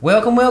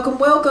Welcome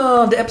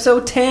to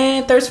episode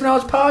 10 Thirst for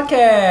Knowledge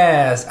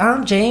podcast.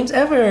 I'm James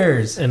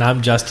Evers. And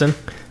I'm Justin.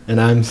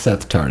 And I'm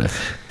Seth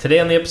Tardif. Today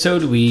on the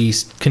episode, we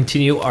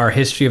continue our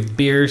History of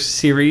Beer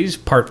series,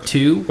 part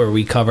 2, where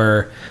we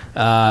cover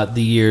the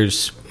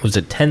years, was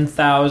it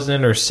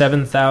 10,000 or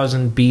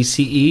 7,000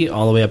 BCE,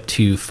 all the way up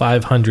to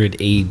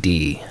 500 AD.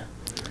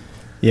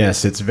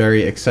 Yes, it's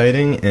very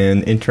exciting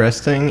and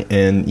interesting,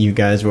 and you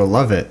guys will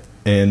love it.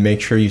 And make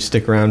sure you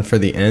stick around for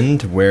the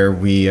end, where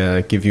we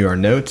give you our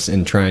notes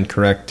and try and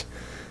correct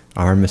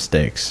our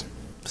mistakes.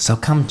 So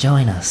come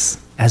join us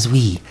as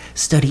we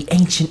study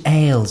ancient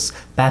ales,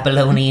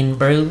 Babylonian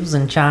brews,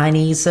 and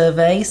Chinese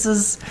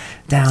cervezas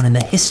down in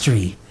the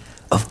history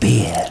of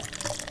beer.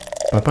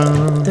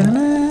 Ba-ba.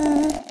 Da-da-da.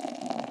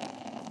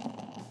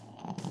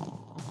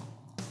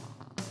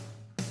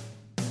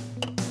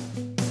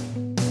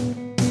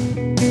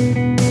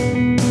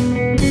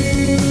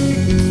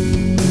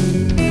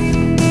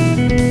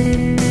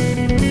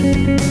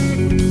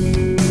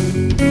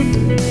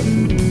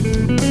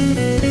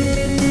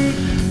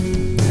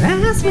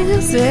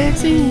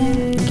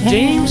 Sexy.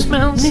 James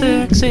smells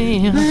sexy.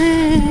 Who's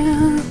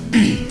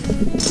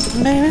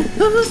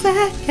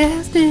that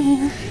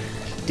casting?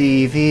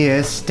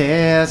 Devious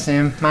stairs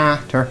in my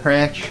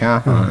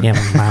direction.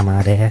 Yeah,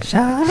 mama, there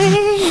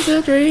shines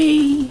a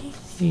dream.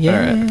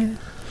 Yeah.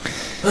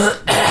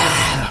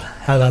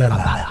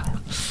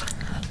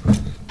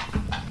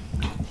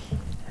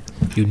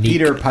 Unique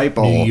Peter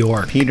Piper. New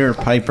York. Peter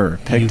Piper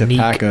picked Unique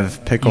a pack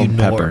of pickled New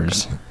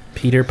peppers.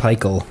 Peter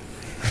Pikel.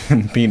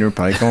 Peter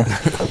Piper.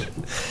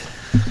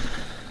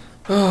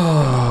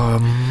 Oh,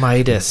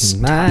 Midas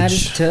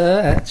Touch.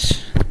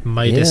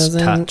 Midas is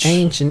an touch.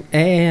 ancient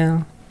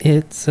ale.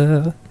 It's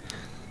a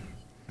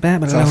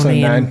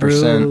Babylonian 9%.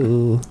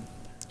 brew.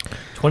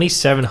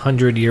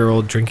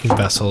 2,700-year-old drinking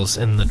vessels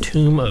in the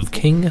tomb of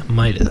King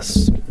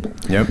Midas.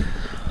 Yep,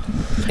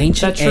 Is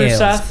Ancient that true, ales.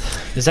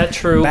 Seth? Is that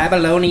true?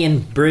 Babylonian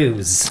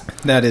brews.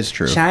 that is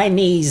true.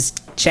 Chinese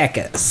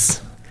checkers.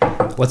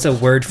 What's a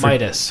word for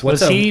Midas.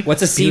 What's Was a he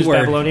what's a C he was word?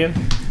 Babylonian?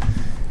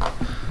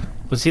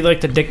 Was he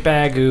like the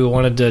dickbag who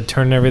wanted to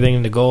turn everything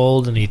into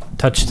gold, and he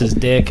touched his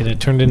dick and it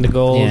turned into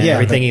gold? Yeah, Yeah,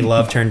 everything but- he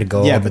loved turned to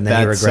gold, Yeah, but and then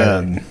he that's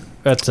regretted it.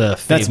 That's a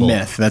fable. that's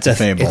myth. That's a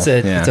fable. It's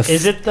a- yeah. it's a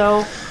Is it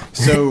though?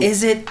 So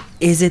Is it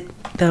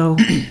though?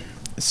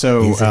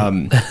 So, Is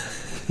it?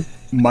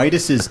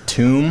 Midas's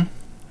tomb,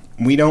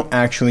 we don't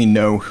actually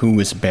know who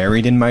was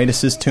buried in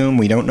Midas's tomb.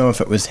 We don't know if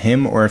it was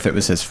him or if it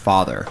was his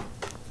father.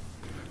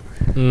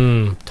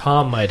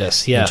 Tom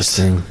Midas. Yes.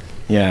 Interesting.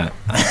 Yeah.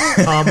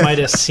 Tom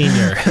Midas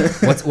Senior.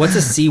 What's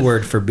a C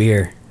word for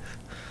beer?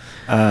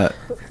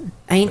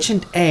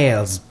 Ancient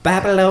ales,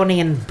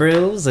 Babylonian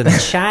brews, and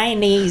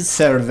Chinese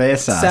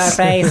Cervezas.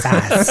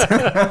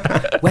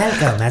 cervezas.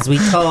 Welcome as we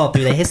tour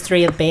through the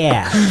history of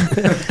beer.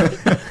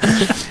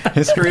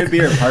 History of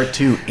Beer, Part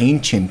 2,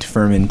 Ancient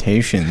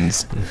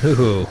Fermentations.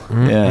 Ooh.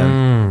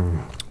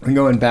 Yeah. We're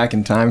going back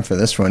in time for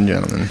this one,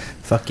 gentlemen.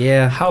 Fuck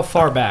yeah. How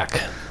far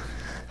back?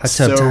 That's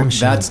a time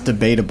machine. That's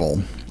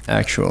debatable,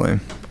 actually.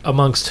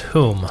 Amongst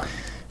whom?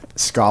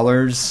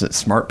 Scholars,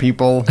 smart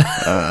people,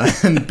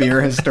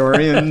 beer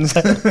historians.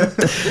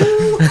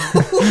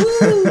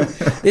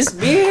 This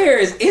beer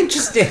is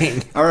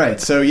interesting. All right,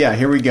 so yeah,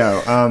 here we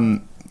go.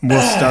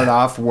 We'll start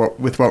off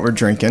with what we're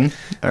drinking.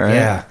 All right.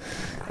 Yeah.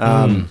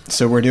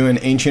 So we're doing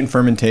ancient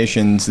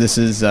fermentations. This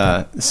is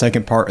the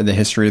second part of the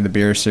History of the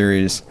Beer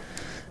series.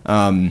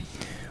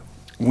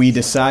 We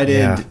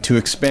decided to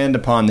expand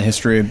upon the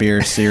History of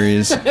Beer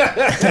series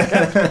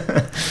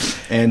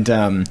and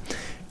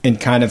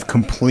kind of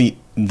complete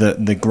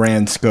the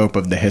grand scope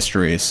of the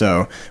history.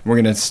 So we're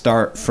going to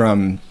start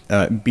from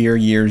beer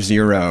year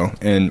 0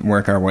 and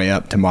work our way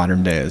up to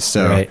modern days.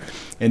 So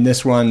in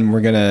this one, we're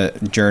going to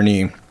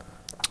journey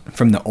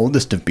from the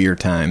oldest of beer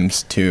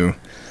times to,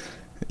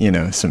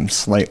 some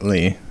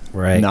slightly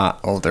not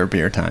older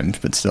beer times,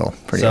 but still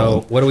pretty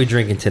old. So, what are we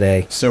drinking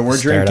today? So we're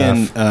Start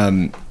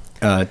drinking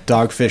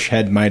Dogfish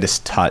Head Midas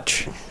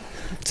Touch.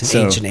 It's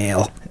an ancient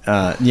ale.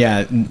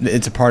 Yeah,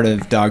 it's a part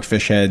of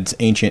Dogfish Head's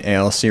Ancient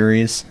Ale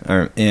series.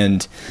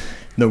 And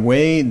the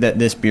way that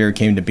this beer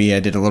came to be, I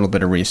did a little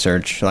bit of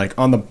research. Like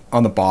on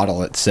the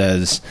bottle, it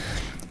says,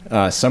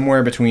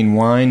 somewhere between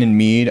wine and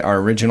mead, our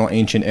original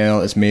ancient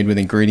ale is made with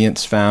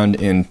ingredients found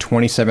in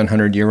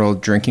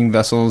 2,700-year-old drinking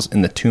vessels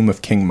in the tomb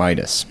of King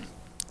Midas.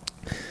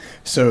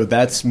 So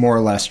that's more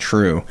or less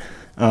true.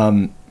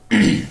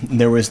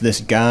 There was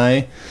this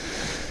guy,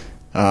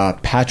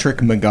 Patrick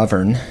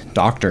McGovern,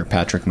 Dr.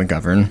 Patrick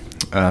McGovern,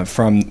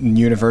 from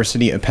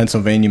University of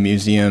Pennsylvania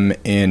Museum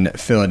in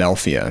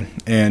Philadelphia.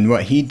 And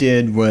what he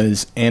did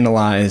was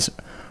analyze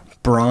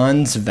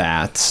bronze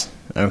vats.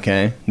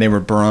 Okay, they were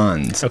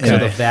bronze. Okay. So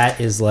the vat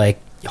is like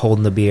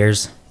holding the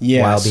beers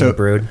while being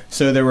brewed.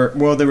 So there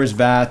was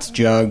vats,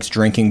 jugs,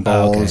 drinking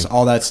bowls,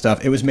 all that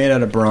stuff. It was made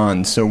out of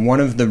bronze. So one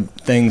of the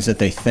things that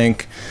they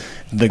think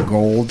the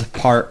gold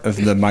part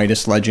of the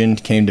Midas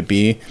legend came to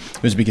be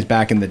was because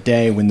back in the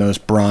day when those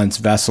bronze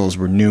vessels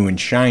were new and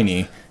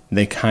shiny,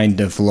 they kind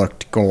of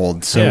looked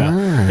gold. So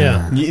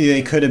Yeah.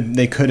 they could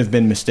have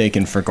been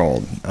mistaken for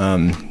gold.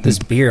 This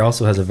beer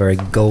also has a very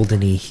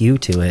goldeny hue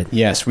to it.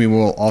 Yes, we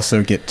will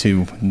also get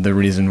to the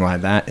reason why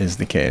that is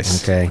the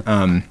case. Okay.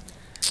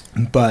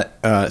 But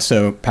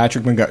so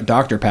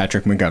Dr.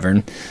 Patrick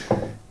McGovern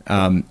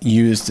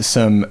used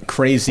some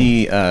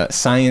crazy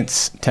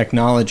science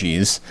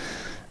technologies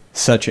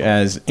such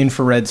as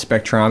infrared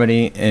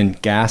spectrometry and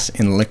gas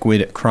and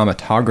liquid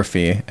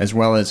chromatography, as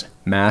well as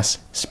mass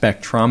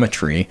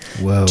spectrometry,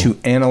 Whoa. to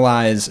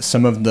analyze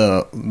some of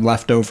the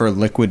leftover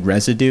liquid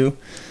residue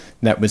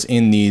that was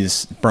in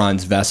these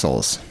bronze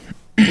vessels.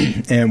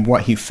 And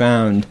what he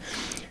found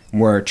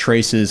were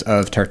traces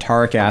of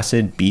tartaric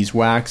acid,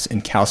 beeswax,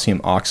 and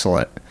calcium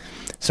oxalate.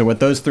 So what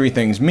those three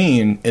things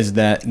mean is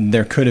that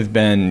there could have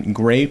been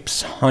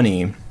grapes,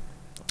 honey,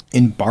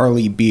 and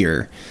barley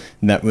beer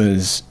that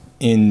was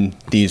in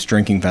these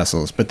drinking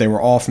vessels, but they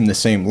were all from the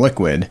same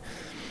liquid.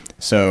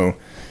 So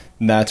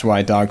that's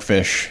why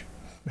Dogfish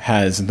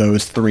has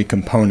those three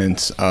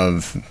components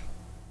of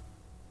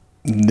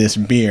this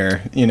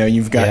beer. You know,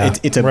 you've got Yeah,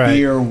 it's a right.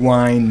 beer,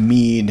 wine,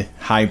 mead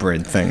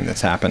hybrid thing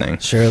that's happening.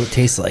 Sure, it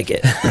tastes like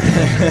it.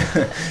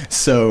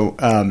 So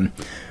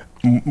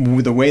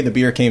the way the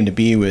beer came to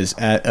be was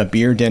at a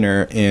beer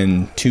dinner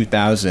in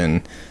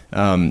 2000.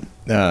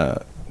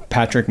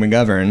 Patrick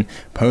McGovern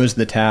posed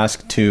the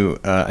task to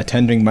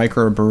attending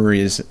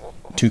microbreweries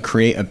to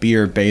create a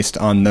beer based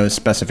on those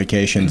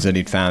specifications that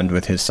he'd found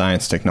with his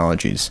science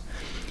technologies.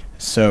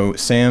 So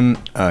Sam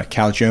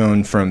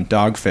Calgione from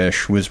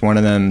Dogfish was one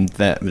of them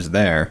that was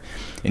there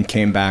and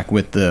came back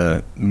with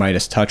the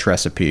Midas Touch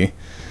recipe.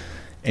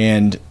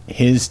 And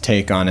his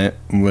take on it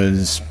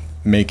was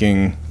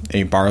making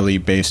a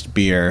barley-based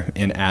beer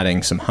and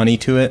adding some honey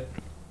to it,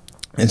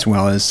 as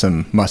well as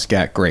some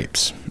muscat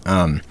grapes.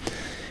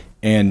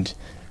 And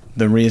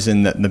the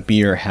reason that the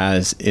beer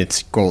has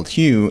its gold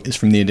hue is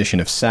from the addition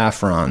of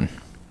saffron.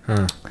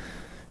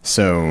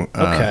 So,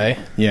 Okay.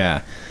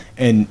 yeah.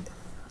 And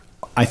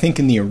I think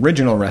in the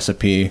original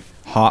recipe,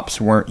 hops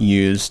weren't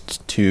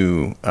used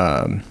to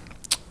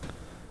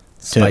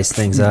Spice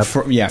things up.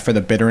 For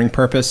the bittering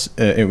purpose.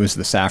 It was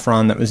the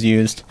saffron that was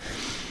used.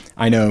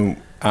 I know,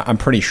 I'm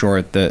pretty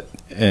sure that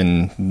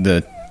in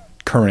the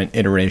current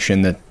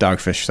iteration that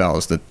Dogfish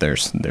sells that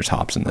there's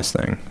hops in this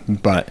thing.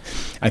 But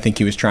I think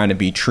he was trying to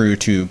be true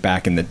to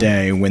back in the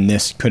day when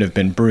this could have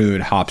been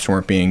brewed, hops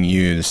weren't being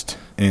used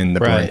in the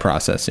brewing Right.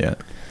 process yet.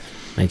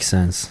 Makes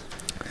sense.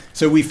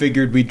 So we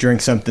figured we'd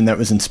drink something that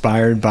was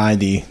inspired by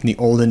the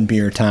olden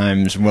beer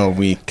times while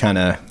we kind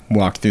of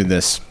walked through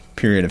this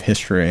period of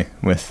history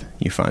with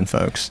you fine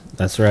folks.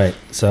 That's right.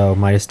 So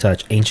Midas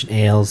Touch, Ancient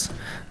Ales.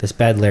 This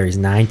Bad Larry's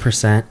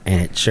 9%,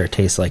 and it sure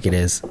tastes like it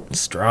is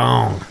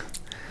strong.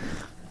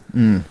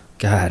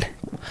 God.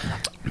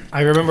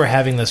 I remember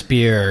having this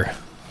beer.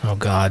 Oh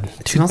God,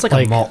 It smells like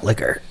a malt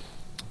liquor.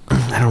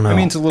 I don't know. I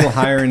mean, it's a little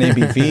higher in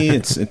ABV.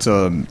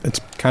 It's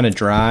kind of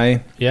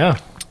dry. Yeah.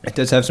 It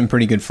does have some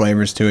pretty good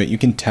flavors to it. You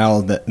can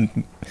tell that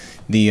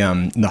the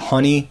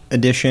honey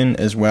addition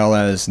as well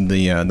as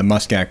the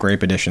muscat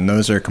grape addition,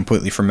 those are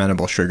completely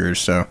fermentable sugars,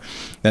 so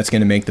that's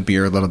going to make the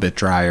beer a little bit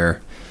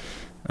drier.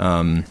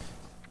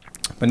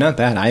 But not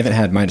bad. I haven't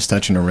had Midas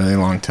Touch in a really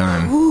long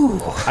time.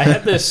 I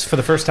had this for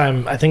the first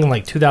time, I think, in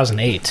like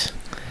 2008.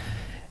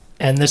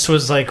 And this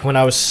was like when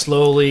I was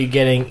slowly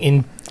getting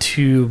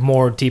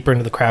into deeper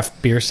into the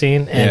craft beer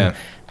scene. And Yeah.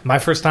 my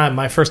first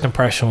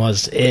impression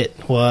was it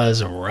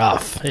was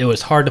rough. It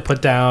was hard to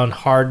put down,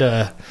 hard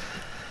to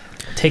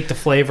take the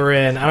flavor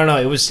in. I don't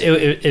know.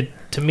 It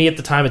to me at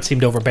the time, it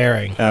seemed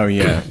overbearing. Oh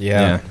yeah,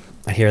 Yeah.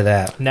 I hear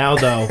that. Now,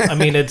 though, I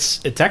mean,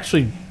 it's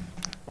actually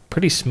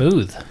pretty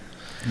smooth.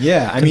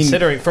 yeah. I mean,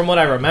 Considering from what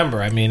I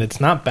remember, I mean, it's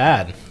not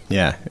bad.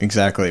 yeah,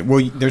 exactly.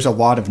 Well, there's a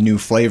lot of new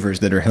flavors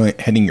that are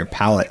hitting your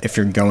palate if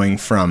you're going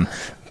from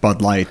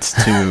Bud Lights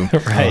to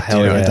Right.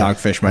 hell yeah. a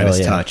Dogfish Midas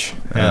Hell yeah. Touch.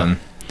 Yeah.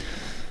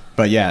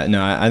 But yeah,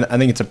 no, I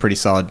think it's a pretty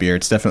solid beer.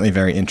 It's definitely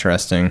very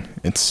interesting.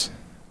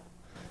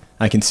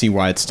 I can see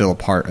why it's still a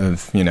part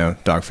of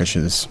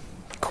Dogfish's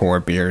core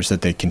beers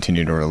that they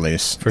continue to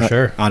release For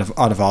sure. out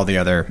of all the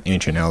other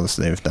ancient ales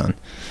they've done.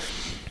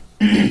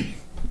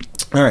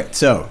 All right,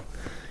 so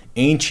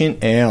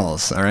ancient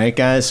ales. All right,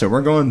 guys. So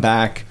we're going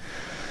back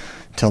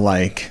to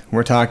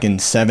we're talking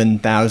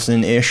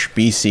 7,000 ish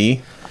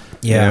BC.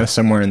 Yeah.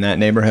 Somewhere in that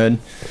neighborhood.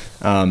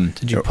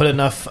 Did you put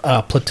enough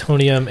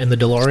plutonium in the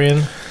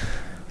DeLorean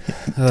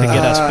to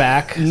get us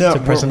back No, to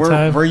present we're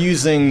time? we're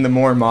using the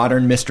more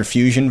modern Mr.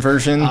 Fusion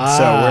version, so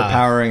we're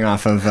powering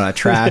off of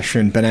trash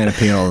and banana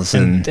peels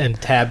and and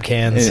tab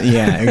cans.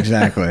 yeah,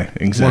 exactly.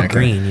 More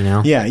green, you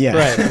know? Yeah, yeah.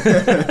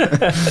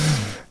 Right.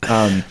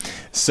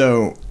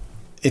 So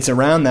it's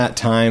around that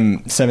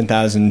time,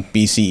 7,000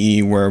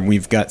 BCE, where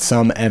we've got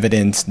some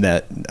evidence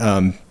that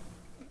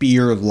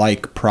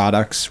beer-like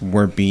products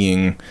were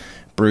being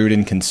brewed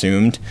and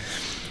consumed.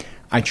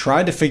 I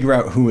tried to figure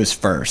out who was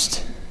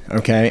first.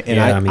 Okay, and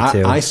Yeah, me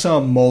too. I saw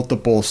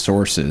multiple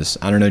sources.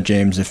 I don't know,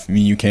 James, if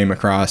you came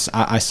across.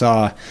 I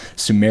saw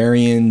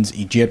Sumerians,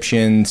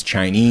 Egyptians,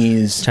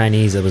 Chinese.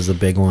 Chinese, it was the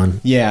big one.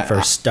 Yeah,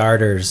 For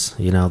starters,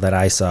 that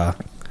I saw.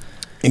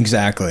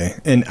 Exactly,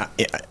 and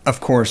of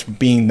course,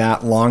 being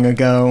that long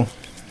ago,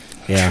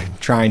 Yeah.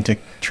 trying to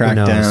track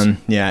knows? down,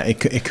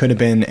 it could have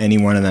been any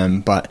one of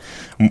them. But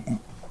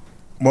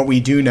what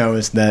we do know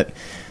is that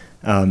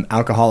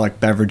alcoholic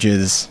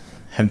beverages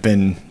have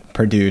been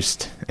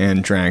produced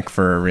and drank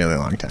for a really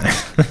long time.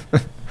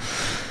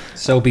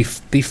 So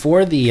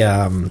before the,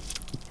 what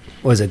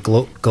was it,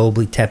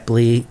 Gobekli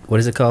Tepe? What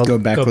is it called?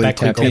 Göbekli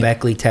Tepe.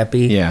 Gobekli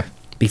Tepe. Yeah.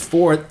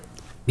 Before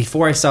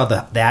I saw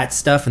that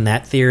stuff and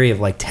that theory of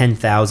like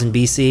 10,000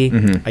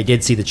 BC, I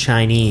did see the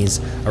Chinese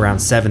around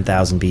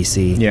 7,000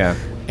 BC. Yeah.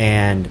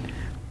 And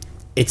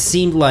it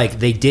seemed like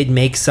they did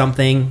make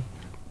something.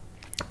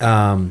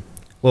 What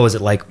was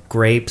it, like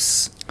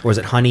grapes? Or was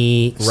it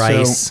honey,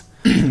 rice? So,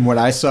 what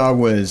I saw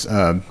was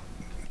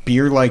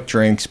beer-like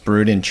drinks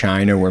brewed in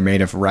China were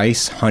made of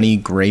rice, honey,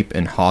 grape,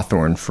 and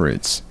hawthorn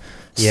fruits.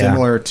 Yeah.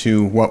 Similar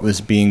to what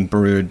was being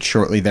brewed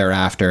shortly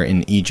thereafter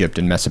in Egypt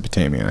and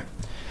Mesopotamia.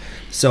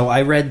 So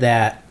I read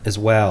that as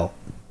well,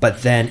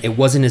 but then it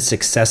wasn't as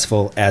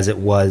successful as it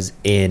was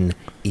in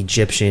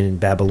Egyptian,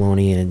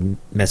 Babylonian, and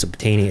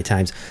Mesopotamia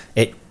times.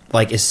 It,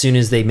 like, as soon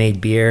as they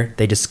made beer,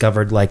 they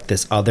discovered like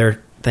this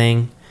other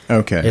thing.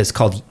 Okay. It's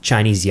called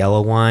Chinese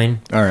yellow wine.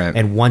 All right.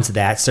 And once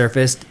that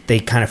surfaced, they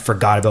kind of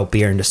forgot about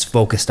beer and just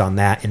focused on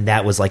that, and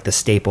that was like the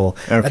staple.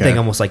 That Okay. thing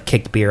almost like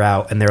kicked beer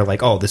out, and they were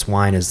like, "Oh, this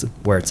wine is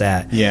where it's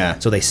at." Yeah.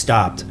 So they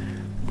stopped.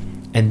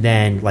 And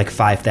then, like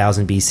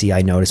 5,000 BC,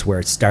 I noticed where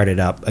it started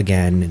up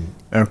again, and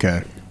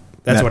Okay.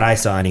 that's what I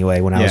saw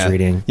anyway when I was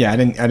reading. Yeah, I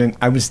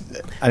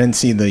didn't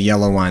see the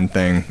yellow wine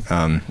thing.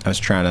 I was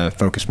trying to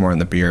focus more on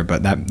the beer,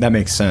 but that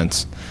makes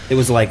sense. It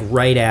was like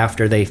right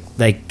after they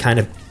kind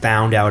of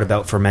found out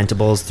about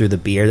fermentables through the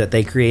beer that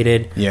they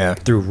created. Yeah.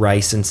 Through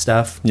rice and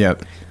stuff.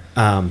 Yep.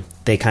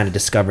 They kind of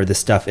discovered this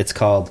stuff. It's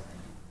called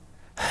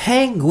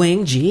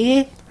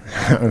Hangwingji.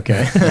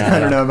 Okay. I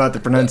don't know about the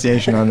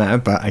pronunciation on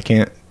that, but I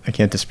can't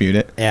dispute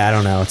it. Yeah, I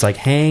don't know. It's like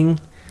Hang,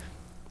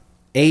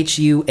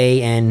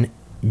 HUANGJIU.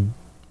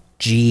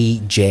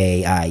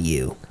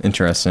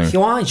 Interesting.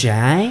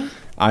 Huangjai.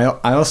 I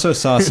also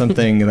saw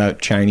something about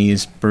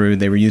Chinese brew.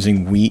 They were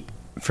using wheat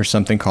for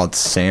something called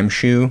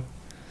samshu,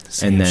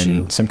 and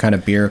then Samshu. some kind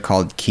of beer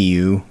called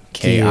Kiu,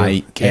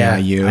 Kiu.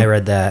 Yeah, I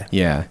read that.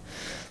 Yeah.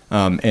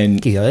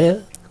 And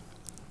Kiu.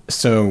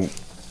 so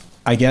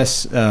I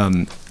guess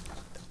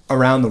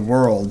around the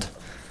world,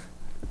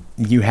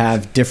 you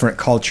have different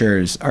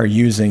cultures are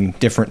using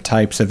different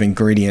types of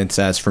ingredients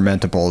as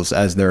fermentables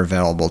as they're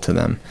available to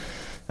them.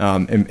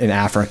 In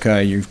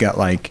Africa, you've got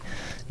like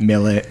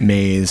millet,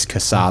 maize,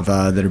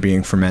 cassava that are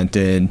being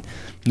fermented.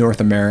 North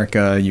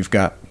America, you've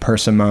got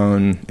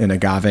persimmon and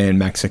agave in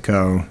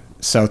Mexico.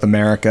 South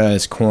America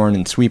is corn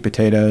and sweet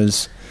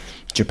potatoes.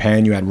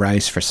 Japan, you had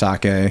rice for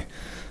sake.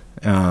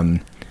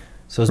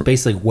 So it's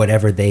basically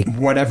whatever they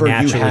Whatever you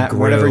naturally had, grew.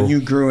 whatever you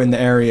grew in the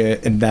area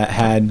that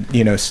had,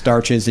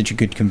 starches that you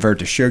could convert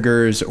to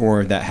sugars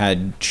or that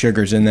had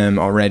sugars in them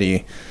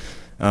already,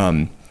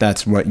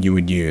 that's what you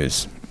would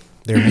use.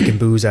 They're making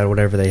booze out of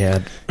whatever they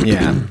had.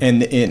 Yeah,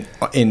 and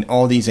in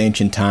all these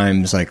ancient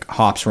times, like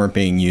hops weren't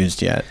being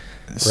used yet,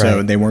 so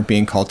Right. they weren't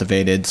being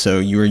cultivated. So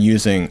you were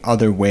using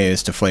other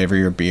ways to flavor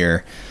your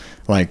beer,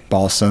 like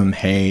balsam,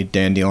 hay,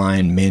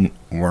 dandelion, mint,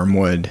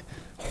 wormwood,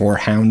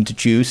 horehound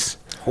juice.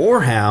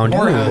 Whorehound.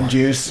 Horehound Ooh.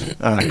 juice.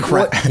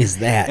 What is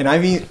that? And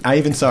I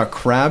even saw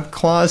crab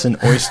claws and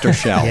oyster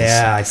shells.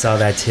 Yeah, I saw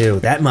that too.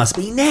 That must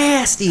be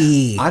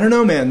nasty. I don't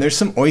know, man. There's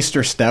some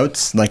oyster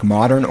stouts, like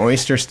modern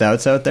oyster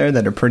stouts out there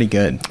that are pretty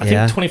good. I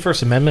Yeah. think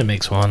 21st Amendment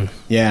makes one.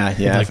 Yeah,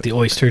 yeah. Like the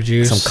oyster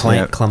juice. Some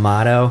Yeah.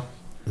 clamato.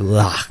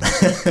 Ugh.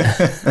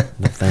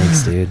 No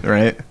thanks, dude.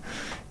 Right?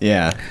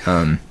 Yeah.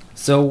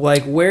 So,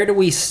 like, where do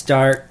we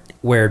start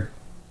where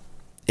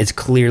it's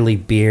clearly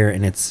beer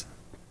and it's,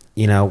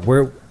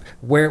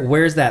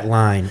 where's that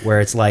line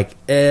where it's like,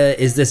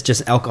 is this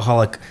just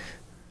alcoholic,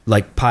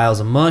 like piles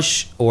of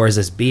mush, or is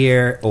this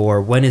beer,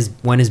 or when is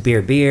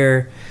beer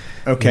beer?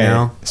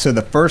 Okay. So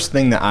the first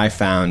thing that I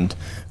found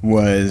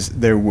was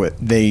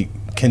they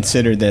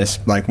considered this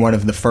like one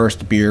of the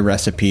first beer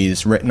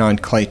recipes written on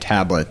clay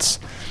tablets.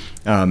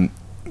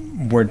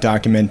 Were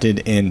documented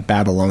in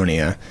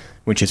Babylonia,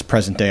 which is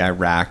present-day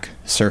Iraq,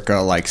 circa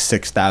like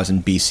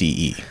 6,000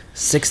 BCE.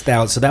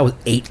 6,000. So that was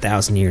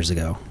 8,000 years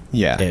ago.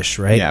 Yeah. Ish,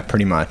 right? Yeah,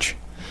 pretty much.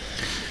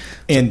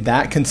 And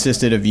that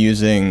consisted of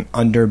using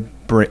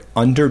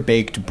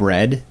underbaked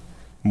bread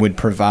would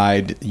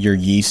provide your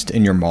yeast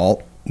and your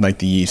malt, like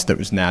the yeast that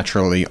was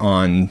naturally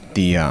on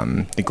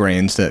the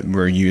grains that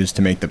were used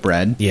to make the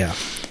bread. Yeah.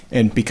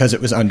 And because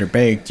it was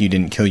underbaked, you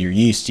didn't kill your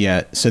yeast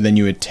yet. So then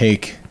you would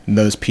take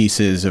those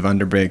pieces of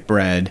underbaked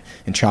bread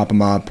and chop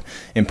them up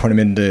and put them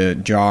into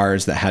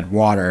jars that had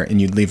water,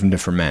 and you'd leave them to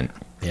ferment.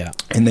 Yeah.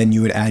 And then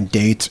you would add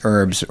dates,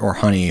 herbs, or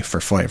honey for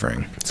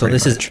flavoring. So pretty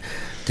this much. is,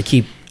 to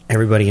keep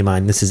everybody in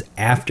mind, this is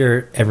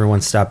after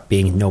everyone stopped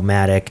being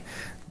nomadic.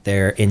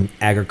 They're in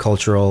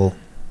agricultural.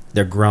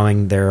 They're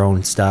growing their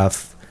own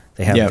stuff.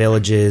 They have Yep.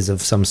 villages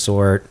of some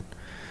sort.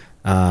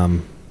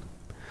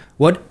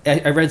 What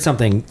I read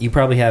something, you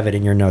probably have it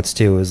in your notes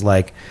too, is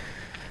like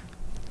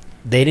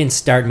they didn't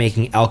start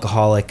making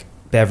alcoholic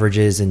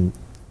beverages and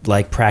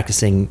like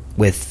practicing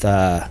with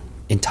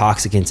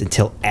intoxicants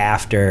until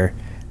after,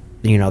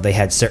 you know, they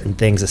had certain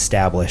things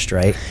established,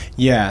 right?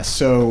 Yeah,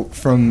 so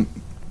from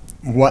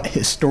what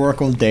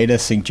historical data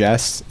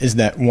suggests is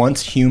that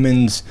once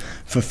humans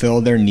fulfill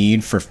their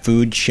need for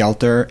food,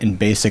 shelter, and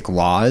basic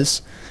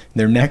laws,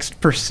 their next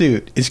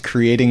pursuit is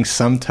creating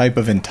some type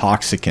of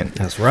intoxicant.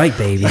 That's right,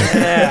 baby.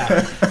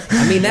 Yeah.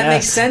 I mean, that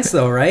makes sense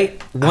though, right?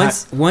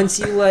 Once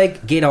you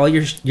like get all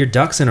your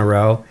ducks in a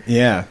row,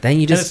 Yeah.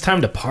 then you Then it's just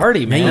time to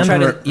party, then man.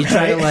 you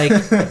try to like,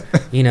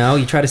 you know,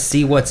 you try to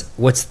see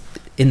what's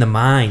in the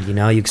mind, you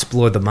know, you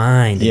explore the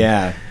mind.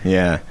 Yeah,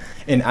 yeah.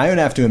 And I would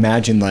have to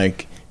imagine,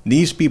 like,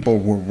 these people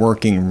were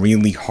working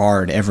really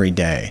hard every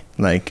day.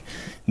 Like,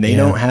 they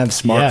don't have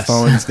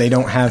smartphones. They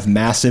don't have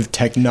massive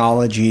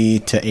technology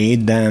to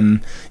aid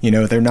them. You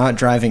know, they're not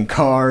driving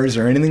cars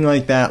or anything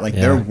like that. Like,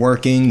 they're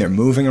working, they're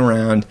moving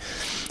around.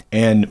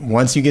 And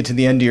once you get to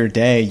the end of your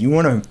day, you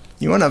want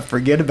to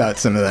forget about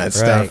some of that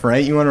stuff,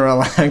 right? You want to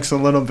relax a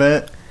little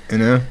bit, you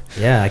know?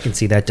 Yeah, I can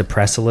see that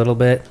depress a little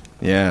bit.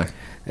 Yeah.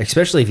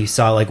 Especially if you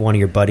saw like one of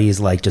your buddies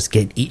like just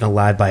get eaten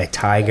alive by a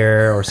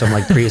tiger or some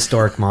like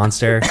prehistoric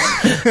monster.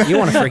 You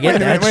want to forget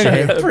that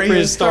shit.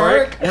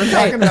 Prehistoric? We're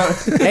talking about...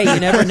 Hey, you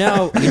never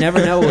know. You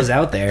never know what was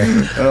out there.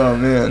 Oh,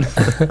 man.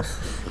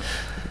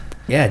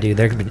 Yeah, dude,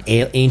 there could have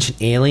been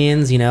ancient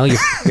aliens, you know? Your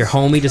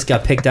homie just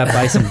got picked up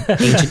by some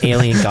ancient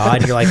alien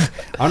god. You're like,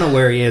 I don't know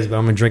where he is, but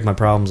I'm going to drink my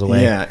problems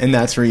away. Yeah, and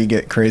that's where you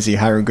get crazy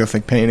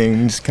hieroglyphic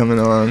paintings coming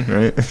on,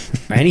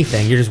 right? Or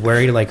anything. You're just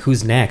worried, like,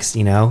 who's next,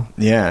 you know?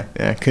 Yeah,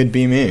 could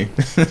be me.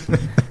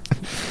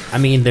 I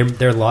mean,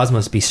 their laws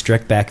must be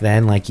strict back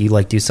then. Like, you,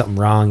 like, do something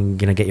wrong, you're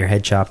going to get your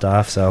head chopped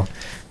off. So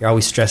you're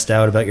always stressed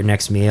out about your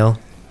next meal.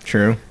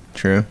 True.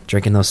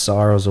 Drinking those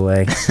sorrows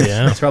away.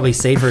 Yeah. It's probably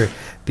safer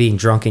being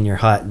drunk in your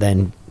hut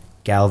than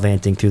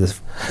gallivanting through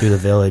the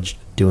village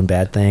doing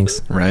bad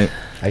things. Right.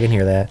 I can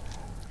hear that.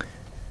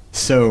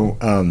 So,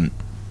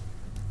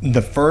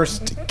 the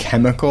first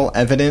chemical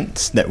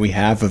evidence that we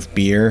have of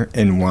beer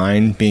and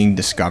wine being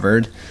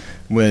discovered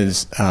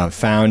was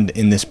found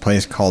in this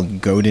place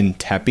called Godin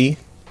Tepe.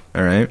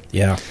 All right.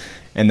 Yeah.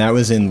 And that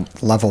was in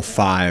level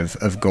 5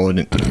 of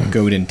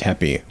Godin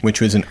Tepe,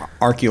 which was an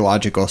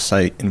archaeological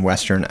site in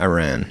western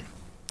Iran.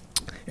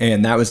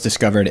 And that was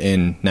discovered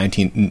in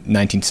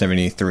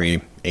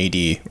 1973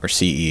 AD or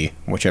CE,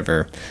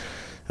 whichever.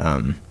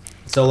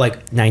 So like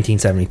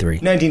 1973.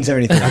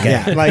 1973,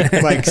 yeah,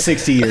 like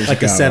 60 years Like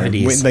the ago.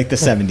 70s. Like the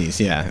 70s,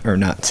 yeah. Or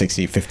not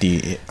 60,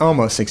 50,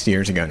 almost 60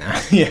 years ago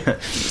now. Yeah.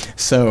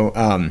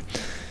 So,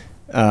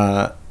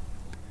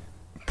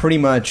 pretty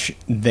much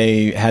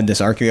they had this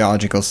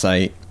archaeological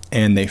site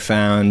and they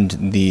found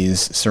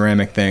these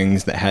ceramic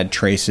things that had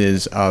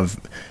traces of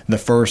the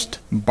first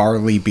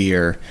barley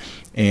beer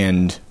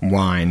and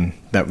wine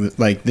that was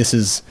like, this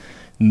is,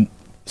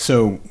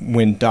 so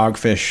when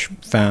Dogfish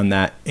found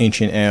that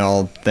ancient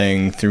ale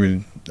thing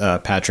through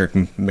Patrick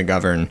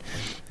McGovern,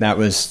 that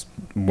was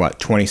what,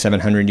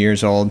 2,700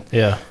 years old?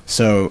 Yeah.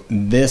 So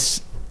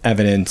this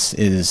evidence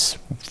is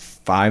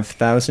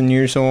 5,000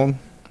 years old,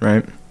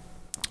 right?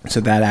 So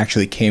that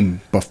actually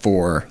came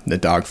before the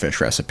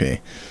Dogfish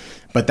recipe.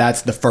 But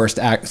that's the first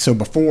act. So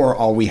before,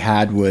 all we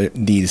had were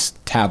these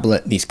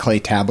clay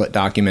tablet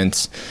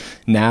documents.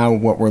 Now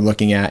what we're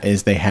looking at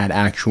is they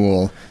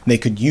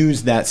could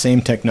use that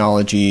same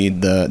technology,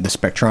 the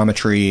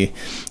spectrometry,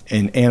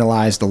 and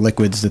analyze the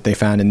liquids that they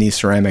found in these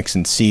ceramics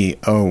and see,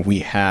 we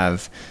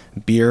have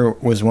beer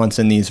was once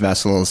in these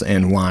vessels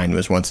and wine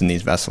was once in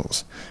these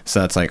vessels. So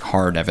that's like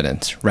hard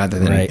evidence rather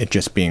than it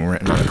just being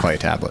written on a clay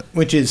tablet,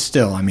 which is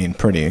still, I mean,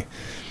 pretty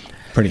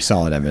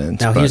solid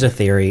evidence. Now, here's a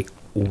theory.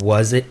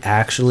 Was it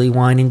actually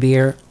wine and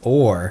beer,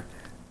 or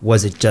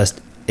was it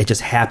just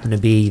happened to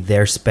be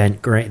their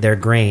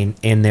grain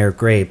and their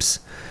grapes,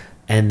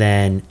 and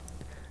then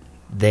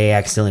they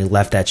accidentally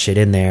left that shit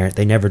in there.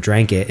 They never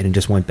drank it, and it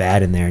just went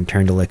bad in there and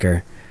turned to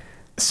liquor.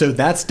 So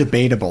that's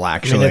debatable, I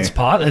actually. mean,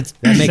 that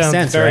makes sounds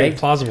sense, very right?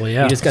 plausible,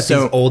 yeah. You just got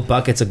these old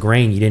buckets of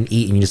grain you didn't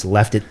eat, and you just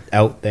left it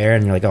out there,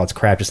 and you're like, oh, it's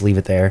crap, just leave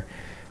it there.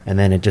 And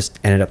then it just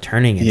ended up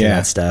turning into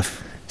that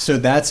stuff. So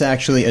that's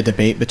actually a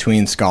debate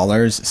between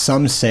scholars.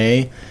 Some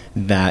say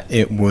that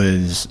it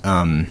was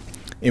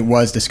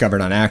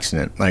discovered on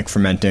accident, like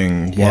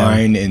fermenting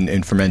wine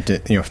and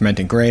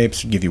fermenting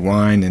grapes would give you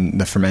wine, and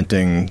the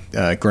fermenting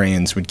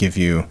grains would give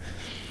you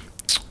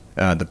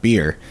the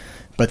beer.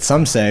 But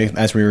some say,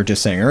 as we were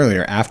just saying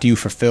earlier, after you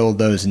fulfill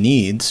those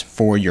needs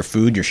for your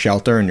food, your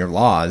shelter, and your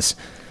laws,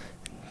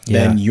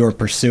 then you're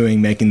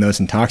pursuing making those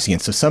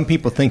intoxicants. So some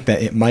people think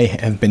that it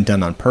might have been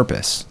done on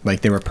purpose.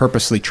 Like they were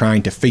purposely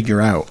trying to figure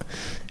out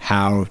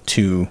how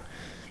to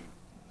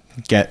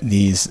get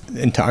these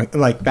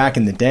like back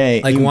in the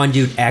day. Like even- one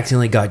dude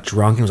accidentally got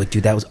drunk and was like,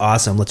 "Dude, that was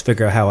awesome. Let's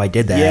figure out how I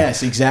did that."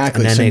 Yes,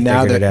 exactly. And then So they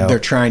now figured it out. they're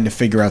trying to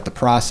figure out the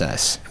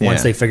process. Once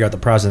Yeah. they figure out the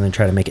process, then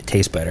try to make it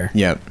taste better.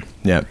 Yep.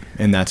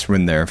 And that's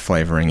when they're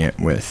flavoring it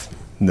with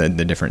the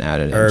different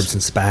additives. Herbs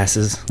and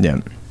spices.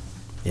 Yep.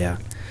 Yeah.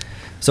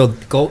 So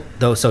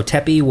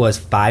Tepi was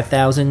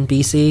 5,000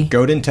 BC.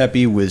 Godin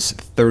Tepe was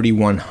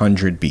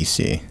 3100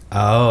 BC.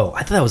 Oh, I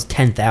thought that was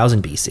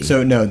 10,000 BC.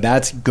 So no,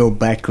 that's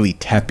Göbekli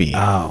Tepe.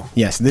 Oh,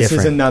 yes, this different.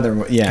 is another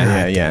one.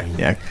 Yeah, God yeah.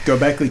 dang.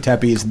 Göbekli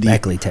Tepe is the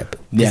Göbekli Tepe.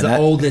 Yeah, It's the that-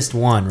 oldest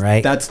one,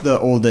 right? That's the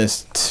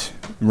oldest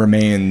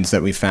remains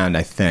that we found,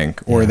 I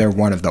think, or Yeah. they're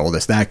one of the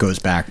oldest. That goes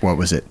back, what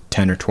was it,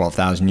 10 or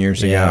 12,000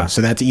 years ago? Yeah.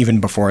 So that's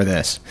even before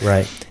this.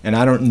 Right. And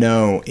I don't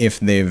know if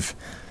they've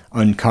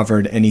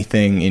uncovered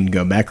anything in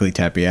Göbekli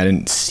Tepe. I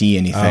didn't see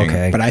anything,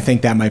 Okay. but I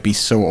think that might be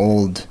so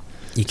old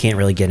You can't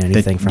really get that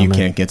anything from you it.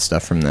 can't get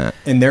stuff from that.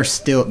 And they're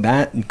still,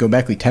 that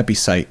Göbekli Tepe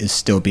site is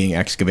still being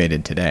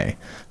excavated today.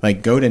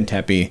 Like Godin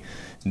Tepe,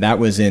 that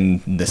was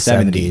in the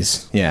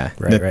 70s. Yeah,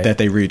 Right, that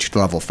they reached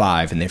level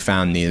 5 and they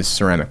found these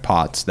ceramic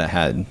pots that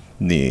had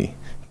the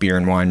beer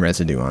and wine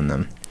residue on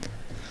them.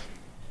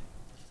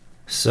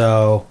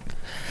 So,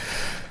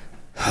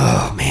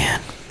 oh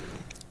man.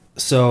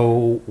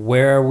 So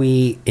where are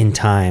we in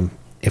time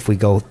if we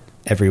go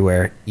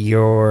everywhere?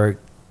 Your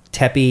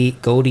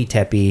Godi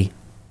Tepe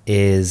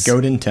is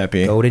Godin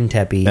Tepe. Godin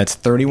Tepe, That's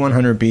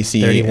 3100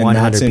 BCE. 3100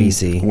 and that's in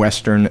BC.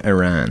 Western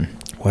Iran.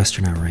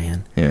 Western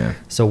Iran. Yeah.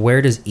 So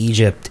where does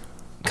Egypt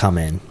come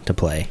in to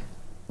play?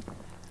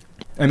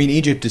 I mean,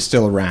 Egypt is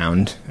still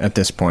around at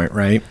this point,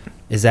 right?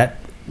 Is that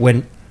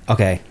when?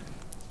 Okay.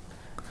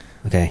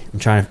 I'm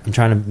trying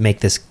to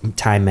make this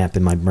time map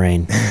in my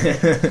brain.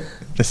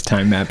 This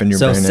time map in your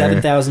So brain.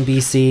 7,000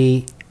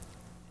 BC,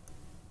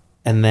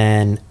 and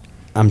then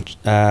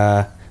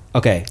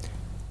okay.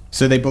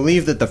 So they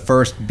believe that the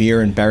first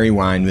beer and berry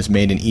wine was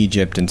made in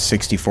Egypt in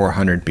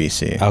 6400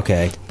 BC.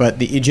 Okay. But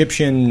the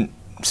Egyptian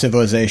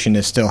civilization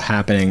is still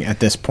happening at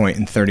this point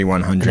in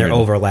 3100. They're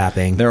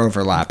overlapping. They're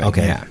overlapping.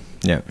 Okay. Yeah.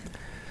 Yeah.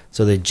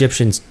 So the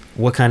Egyptians,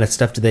 what kind of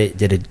stuff did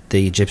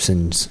the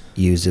Egyptians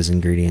use as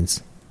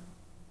ingredients?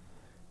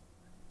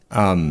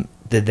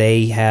 Did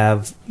they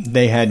have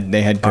They had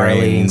barley and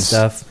grains.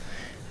 stuff?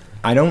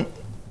 I don't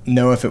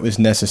know if it was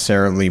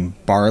necessarily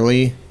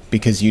barley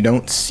because you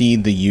don't see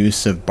the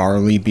use of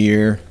barley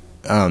beer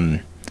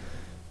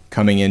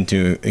coming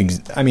into.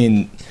 I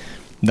mean,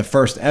 the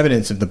first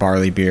evidence of the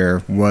barley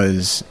beer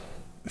was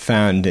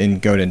found in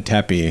Godin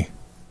Tepe,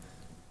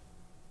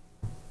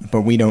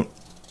 but we don't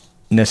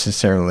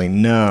necessarily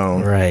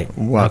know Right.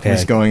 what Okay.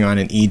 was going on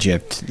in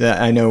Egypt.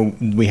 I know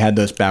we had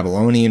those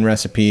Babylonian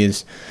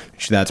recipes,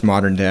 which that's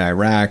modern day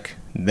Iraq.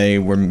 They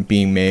were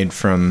being made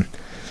from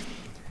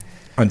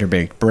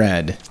underbaked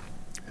bread,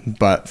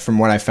 but from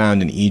what I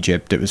found in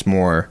Egypt, it was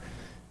more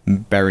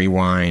berry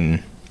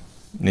wine,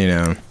 you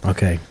know.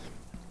 Okay.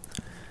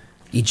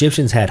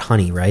 Egyptians had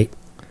honey, right?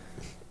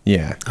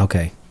 Yeah.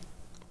 Okay.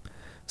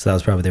 So that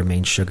was probably their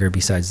main sugar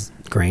besides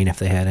grain, if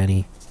they had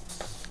any.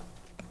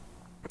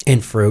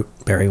 And fruit,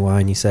 berry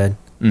wine, you said?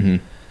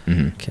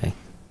 Mm-hmm. Okay.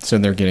 So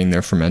they're getting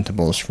their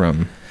fermentables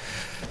from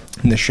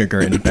the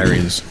sugar and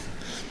berries.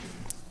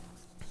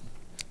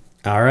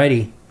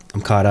 Alrighty.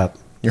 I'm caught up.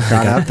 You're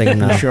caught up? I think I'm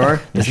You not. sure? You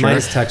This sure?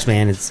 Midas touch,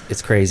 man,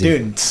 it's crazy.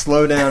 Dude,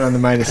 slow down on the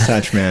Midas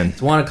touch, man.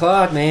 It's 1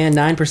 o'clock, man.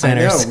 9 I know.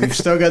 percenters. We've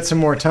still got some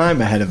more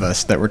time ahead of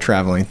us that we're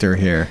traveling through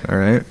here. All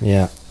right.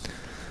 Yeah.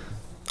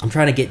 I'm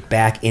trying to get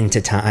back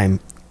into time.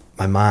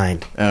 My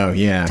mind Oh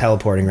yeah.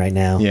 teleporting right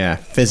now. Yeah.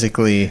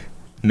 Physically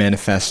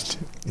manifest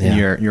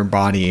Yeah. your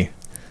body.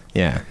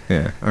 Yeah.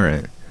 Yeah. All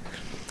right.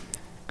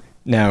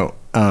 Now,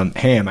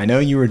 Ham, I know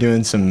you were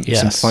doing some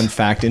Yes. fun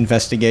fact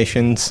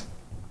investigations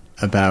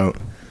about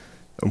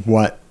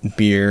what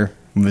beer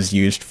was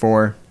used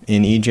for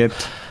in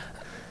Egypt.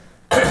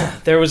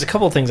 There was a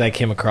couple of things I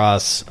came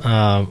across.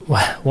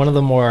 One of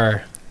the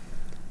more,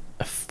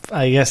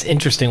 I guess,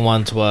 interesting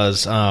ones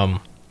was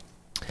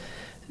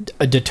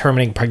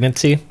determining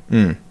pregnancy.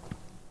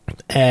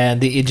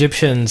 And the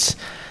Egyptians,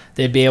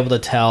 they'd be able to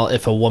tell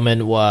if a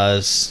woman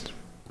was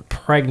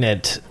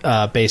pregnant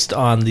based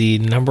on the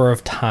number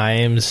of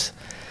times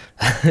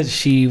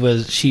she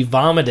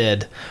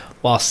vomited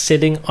while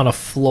sitting on a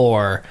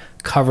floor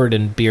covered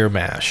in beer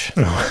mash.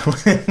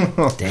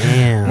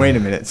 Damn. Wait a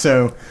minute.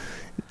 So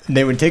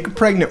they would take a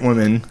pregnant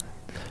woman,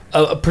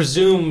 A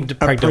presumed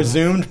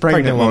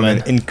pregnant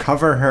woman, and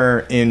cover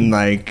her in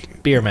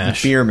like beer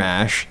mash. Beer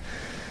mash.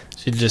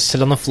 She'd just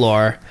sit on the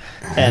floor,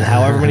 and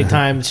however many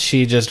times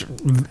she just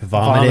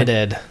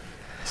vomited.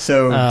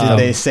 So did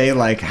they say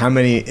like how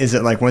many? Is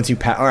it like once you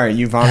all right,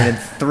 you vomited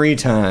 3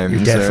 times?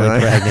 You're or, definitely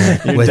like-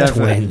 pregnant You're with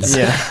definitely- twins.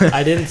 Yeah.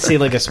 I didn't see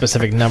like a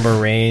specific number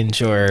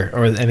range or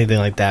anything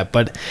like that,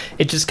 but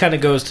it just kind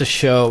of goes to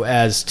show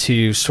as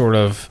to sort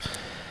of,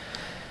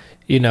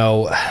 you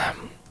know,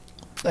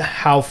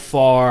 how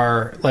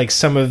far like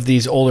some of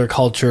these older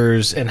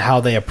cultures and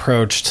how they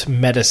approached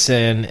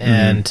medicine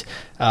and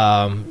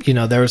you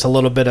know, there was a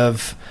little bit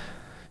of,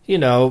 you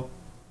know,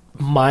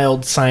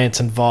 mild science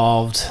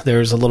involved.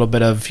 There's a little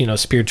bit of,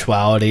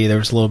 spirituality. There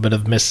was a little bit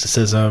of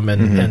mysticism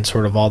and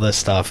sort of all this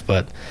stuff.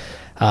 But,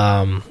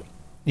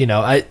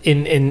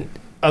 in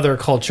other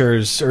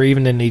cultures, or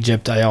even in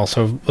Egypt, I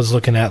also was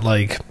looking at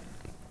like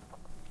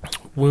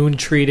wound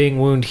treating,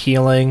 wound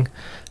healing.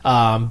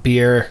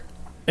 Beer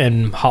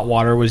and hot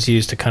water was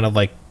used to kind of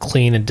like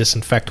clean and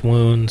disinfect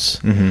wounds,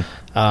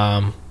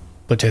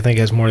 which I think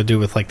has more to do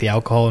with like the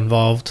alcohol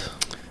involved.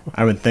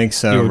 I would think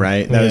so,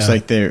 right? That was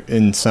like they're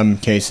in some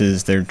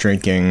cases they're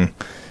drinking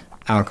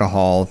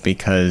alcohol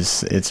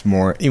because it's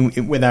more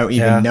without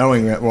even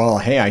knowing that. Well,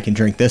 hey, I can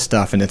drink this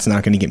stuff and it's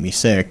not going to get me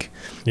sick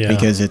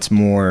because it's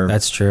more.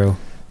 That's true.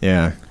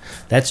 Yeah,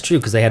 that's true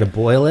because they had to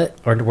boil it,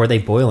 or were they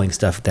boiling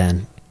stuff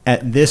then?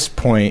 At this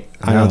point,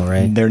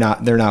 right? They're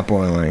not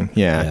boiling.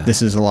 Yeah,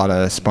 this is a lot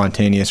of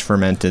spontaneous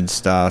fermented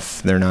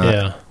stuff. They're not.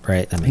 Yeah,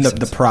 right. That makes sense.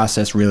 The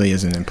process really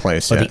isn't in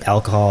place but yet. The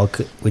alcohol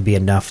would be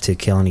enough to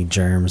kill any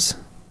germs.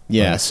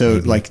 Yeah, so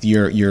maybe. Like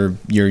your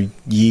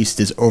yeast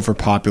is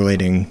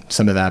overpopulating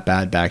some of that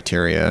bad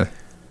bacteria,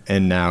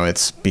 and now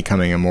it's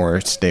becoming a more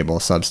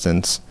stable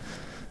substance,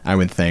 I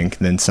would think,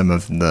 than some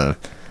of the,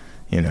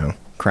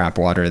 crap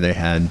water they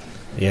had.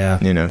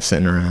 Yeah,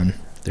 sitting around.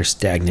 Their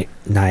stagnant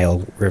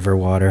Nile River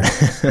water.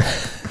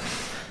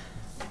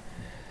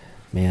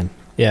 Man.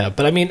 Yeah,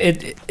 but I mean,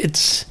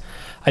 it's.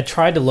 I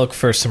tried to look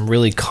for some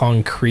really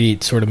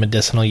concrete sort of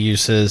medicinal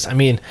uses. I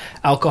mean,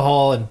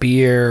 alcohol and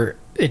beer.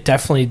 It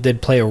definitely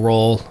did play a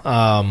role.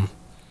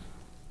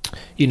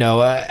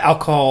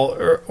 Alcohol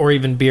or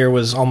even beer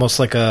was almost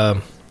like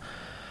a.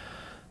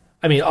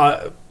 I mean,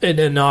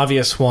 an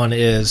obvious one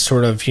is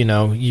sort of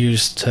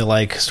used to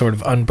like sort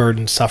of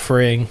unburden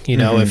suffering.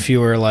 If you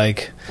were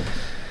like,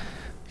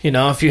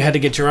 if you had to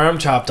get your arm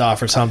chopped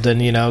off or something,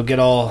 get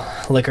all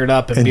liquored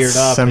up and beered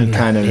up, some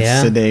kind of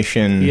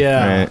sedation.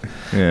 Yeah, right?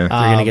 Yeah. You're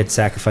gonna get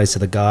sacrificed to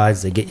the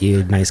gods. They get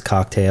you a nice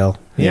cocktail.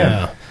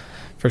 Yeah.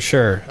 For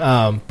sure,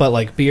 but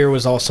like beer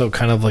was also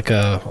kind of like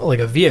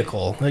a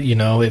vehicle.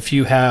 If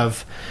you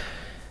have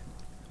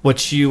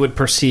what you would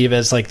perceive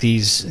as like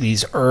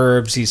these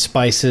herbs, these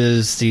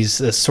spices,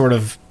 this sort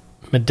of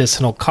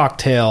medicinal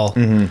cocktail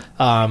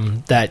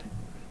that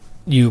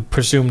you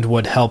presumed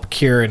would help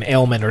cure an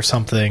ailment or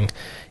something.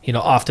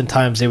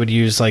 Oftentimes they would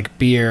use like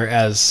beer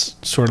as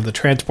sort of the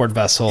transport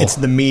vessel. It's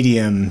the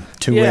medium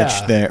to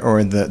which the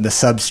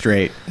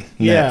substrate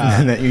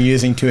that you're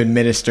using to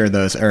administer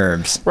those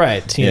herbs.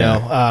 Right.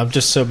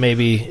 Just so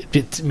maybe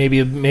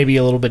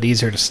a little bit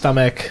easier to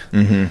stomach.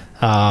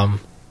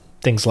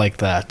 Things like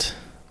that.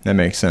 That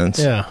makes sense.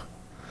 Yeah.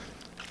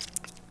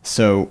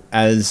 So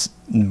as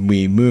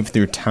we move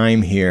through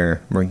time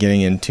here, we're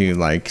getting into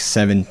like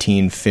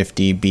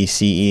 1750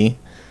 BCE.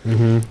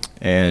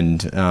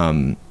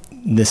 And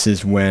this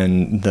is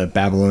when the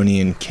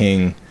Babylonian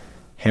king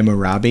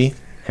Hammurabi,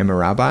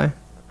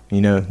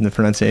 you know the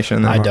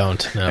pronunciation? I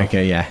don't know.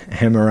 Okay, yeah.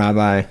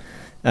 Hammurabi,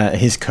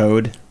 his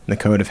code, the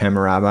code of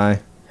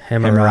Hammurabi's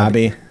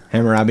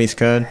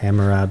code.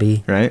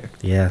 Hammurabi. Right?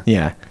 Yeah.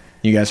 Yeah.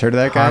 You guys heard of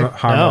that guy?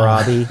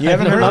 Hammurabi. You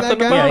haven't heard of that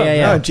guy?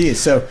 Yeah. Oh,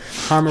 geez. So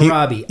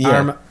Hammurabi.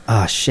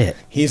 Shit.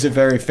 He's a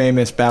very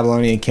famous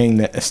Babylonian king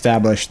that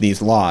established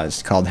these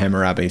laws called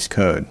Hammurabi's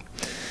Code.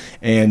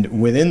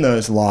 And within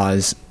those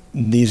laws,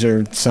 these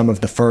are some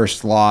of the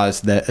first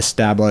laws that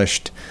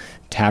established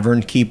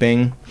tavern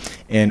keeping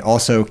and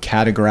also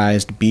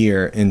categorized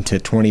beer into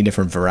 20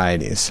 different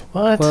varieties.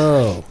 What?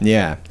 Whoa.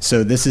 Yeah.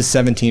 So this is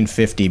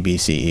 1750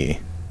 BCE.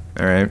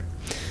 All right.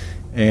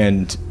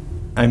 And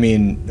I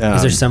mean,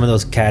 is there some of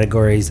those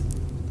categories?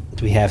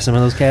 Do we have some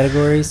of those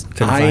categories?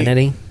 Couldn't find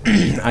any.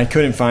 I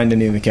couldn't find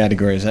any of the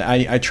categories.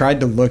 I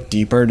tried to look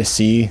deeper to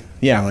see,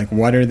 like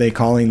what are they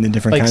calling the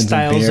different like kinds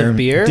styles of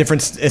beer?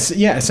 Different,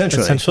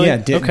 essentially.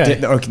 Yeah.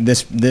 Okay. Okay.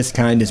 This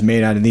kind is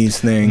made out of these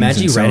things.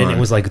 Imagine you read it and on. it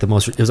was like the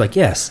most. It was like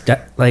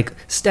like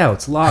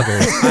stouts,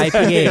 lagers,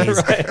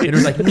 IPAs. Right. It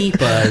was like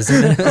NEPAs.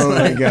 And then Oh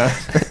my god!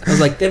 I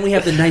was like, then we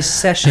have the nice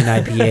session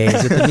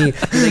IPAs with the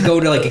neat. And they go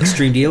to like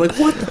extreme deal. Like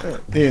what?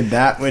 Dude,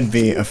 that would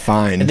be a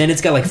find. And then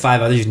it's got like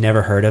 5 others you've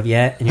never heard of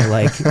yet, and you're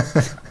like,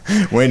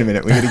 wait a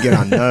minute, we got to get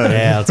on those.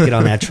 yeah, let's get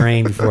on that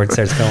train before it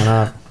starts going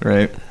off.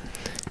 Right.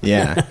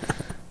 Yeah.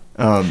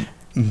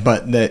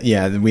 But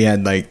we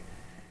had like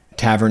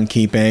tavern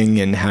keeping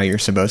and how you're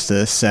supposed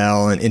to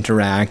sell and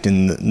interact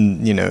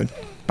and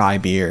buy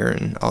beer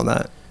and all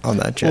that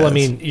jazz. Well, I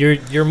mean,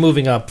 you're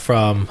moving up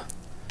from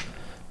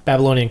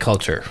Babylonian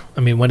culture. I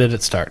mean, when did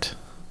it start?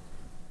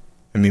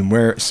 I mean,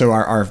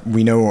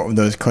 we know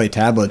those clay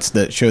tablets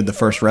that showed the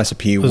first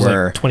recipe It was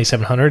were like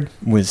 2700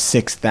 was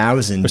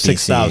 6000 or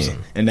 6000,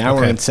 and now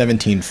we're in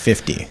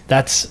 1750.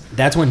 That's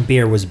when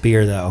beer was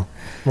beer, though.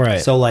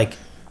 right. So like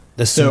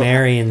the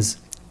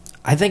Sumerians,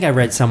 I think I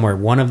read somewhere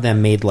one of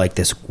them made like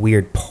this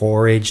weird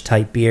porridge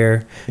type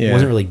beer. Yeah. It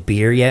wasn't really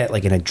beer yet,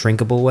 like in a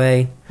drinkable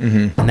way.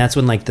 And that's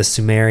when like the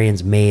Sumerians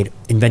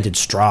invented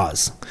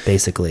straws,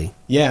 basically.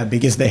 Yeah,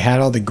 because they had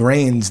all the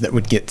grains that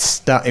would get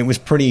stuck. It was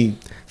pretty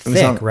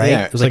Thick, right?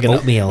 Yeah, It was like like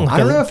oatmeal. I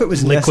don't know if it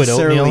was liquid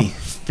necessarily oatmeal.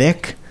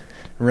 thick,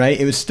 right?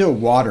 It was still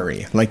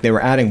watery. Like they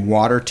were adding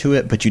water to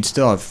it, but you'd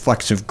still have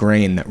flecks of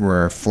grain that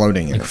were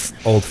floating in Like it.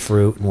 old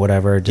fruit and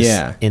whatever, just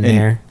in and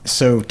there.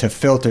 So to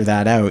filter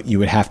that out, you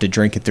would have to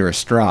drink it through a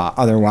straw.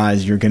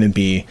 Otherwise, you're going to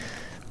be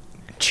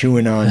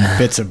chewing on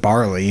bits of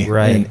barley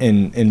Right.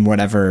 in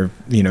whatever,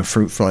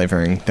 fruit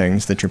flavoring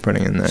things that you're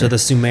putting in there. So the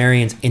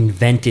Sumerians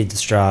invented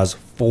straws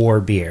for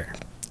beer.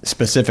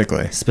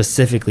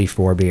 Specifically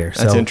for beer.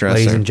 That's So, interesting.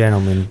 ladies and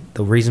gentlemen,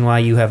 the reason why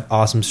you have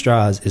awesome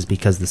straws is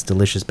because this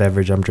delicious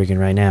beverage I'm drinking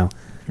right now.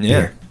 Yeah.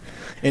 Beer.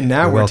 And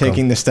now You're we're welcome.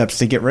 taking the steps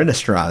to get rid of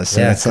straws.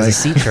 So Yeah, it's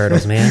because like, sea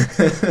turtles, man.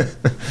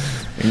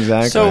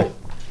 exactly.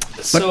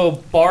 So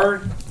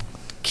bar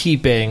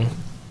keeping,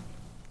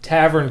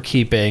 tavern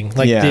keeping,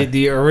 like Yeah.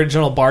 the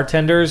original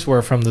bartenders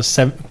were from the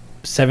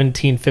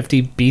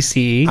 1750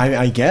 BCE.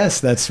 I guess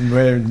that's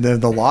where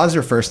the laws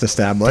are first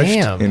established.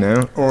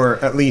 Damn. Or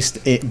at least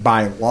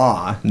by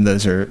law,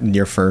 those are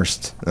your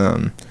first,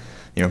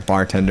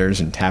 bartenders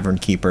and tavern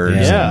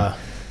keepers. yeah.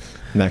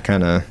 And that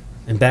kind of.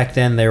 And back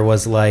then there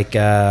was like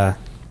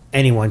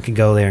anyone could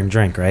go there and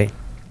drink, right?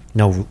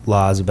 No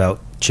laws about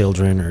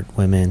children or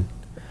women.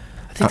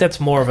 I think that's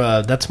more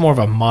of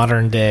a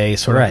modern day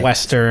sort of Right.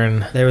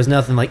 Western There was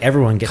nothing like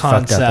everyone get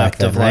fucked up back concept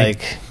then, of right?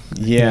 like,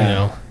 Yeah. you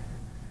know,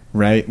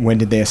 Right? When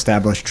did they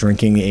establish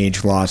drinking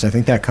age laws? I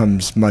think that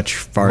comes much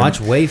farther. much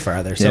way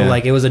farther. So Yeah.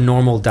 like it was a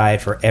normal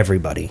diet for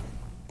everybody,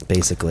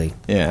 basically.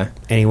 Yeah.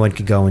 Anyone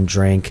could go and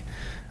drink.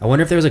 I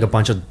wonder if there was like a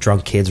bunch of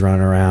drunk kids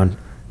running around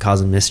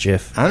causing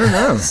mischief, I don't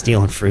know.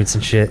 stealing fruits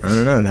and shit. I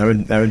don't know.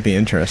 That would be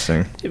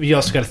interesting. you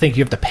also got to think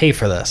you have to pay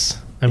for this.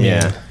 I mean,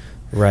 Yeah.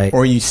 Right.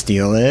 Or you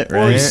steal it, Or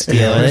right? you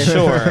steal it,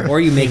 sure. Or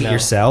you make You it know.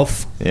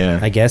 yourself. Yeah.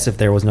 I guess if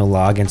there was no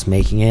law against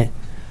making it.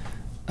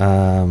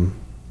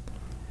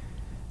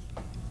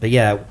 But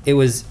yeah, it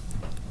was.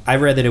 I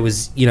read that it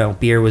was,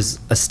 beer was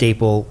a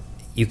staple.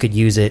 You could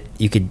use it.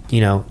 You could,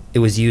 it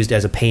was used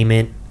as a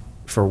payment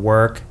for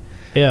work.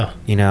 Yeah.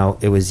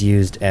 It was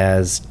used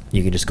as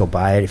you could just go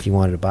buy it if you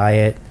wanted to buy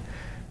it.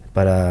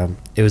 But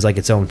it was like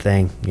its own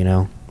thing,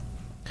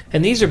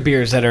 And these are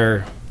beers that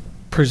are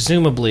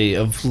presumably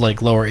of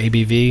like lower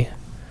ABV,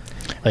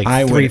 like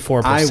I would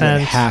 3-4%. I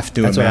would have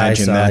to That's what I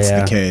imagine saw, that's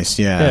yeah. the case.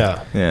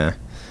 Yeah. Yeah.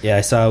 Yeah,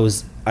 I saw it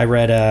was. I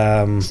read.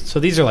 So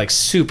these are like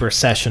super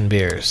session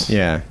beers.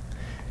 Yeah.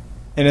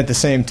 And at the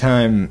same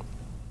time,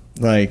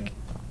 like,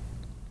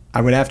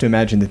 I would have to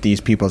imagine that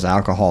these people's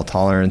alcohol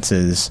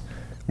tolerances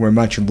were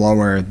much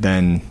lower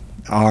than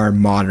our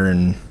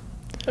modern,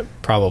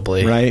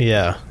 Probably. Right?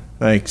 Yeah.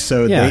 like,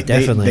 so Yeah, they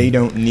definitely. they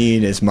don't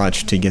need as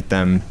much to get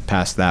them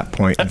past that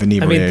point of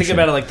inebriation. I mean, think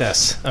about it like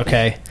this,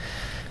 okay?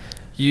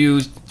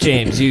 You,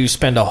 James, you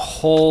spend a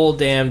whole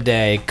damn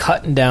day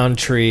cutting down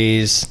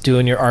trees,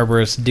 doing your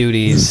arborist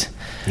duties.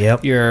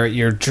 Yep.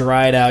 You're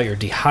dried out, you're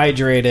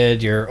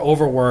dehydrated, you're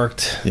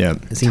overworked.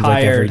 Yep. It seems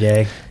like every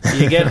tired. day.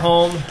 You get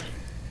home.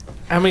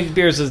 How many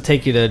beers does it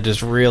take you to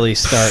just really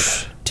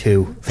start?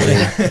 2, 3.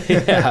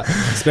 Yeah.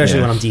 Especially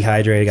Yeah. when I'm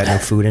dehydrated, got no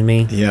food in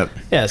me. Yep.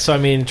 Yeah, so I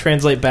mean,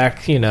 translate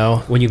back,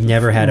 When you've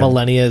never had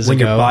Millennia when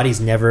your ago. body's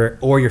never,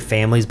 or your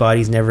family's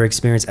body's never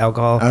experienced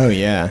alcohol. Oh,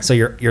 yeah. So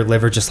your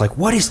liver just like,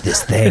 what is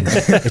this thing?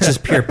 It's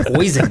just pure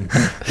poison.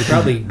 It's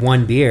probably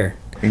one beer.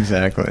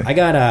 Exactly. I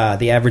got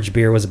the average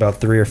beer was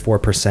about 3 or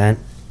 4%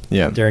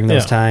 Yep. during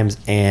those Yeah. times,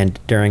 and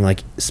during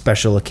like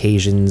special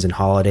occasions and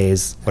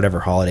holidays, whatever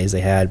holidays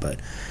they had, but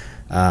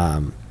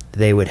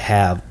they would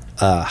have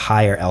a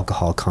higher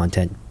alcohol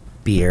content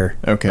beer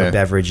Okay. or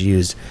beverage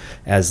used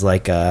as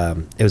like it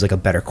was like a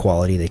better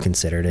quality. They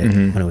considered it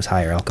when it was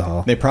higher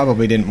alcohol. They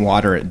probably didn't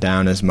water it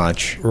down as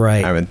much,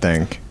 Right. I would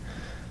think.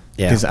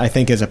 Yeah, Because I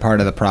think as a part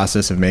of the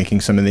process of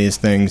making some of these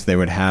things, they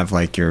would have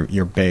like your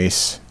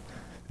base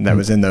that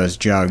was in those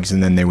jugs,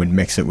 and then they would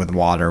mix it with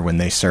water when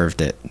they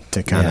served it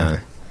to kind of. Yeah.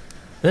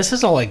 This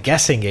is all a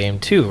guessing game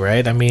too,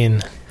 right? I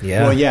mean,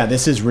 yeah. Well, yeah,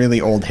 this is really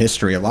old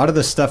history. A lot of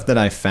the stuff that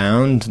I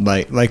found,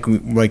 like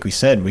we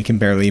said, we can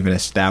barely even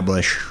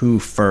establish who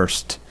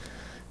first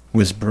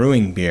was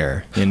brewing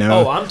beer. You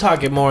know? oh, I'm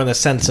talking more in the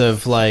sense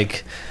of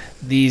like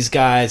these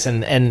guys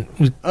and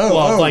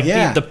like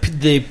yeah.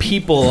 the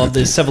people of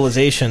the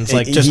civilizations,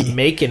 like just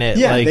making it.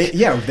 Yeah,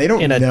 like they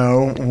don't in a-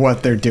 know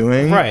what they're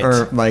doing, Right.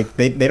 Or like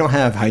they don't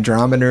have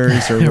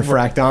hydrometers or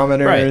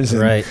refractometers, Right, and,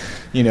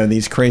 right.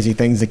 these crazy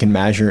things that can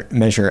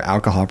measure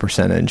alcohol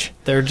percentage.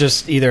 they're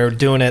just either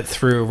doing it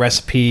through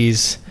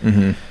recipes,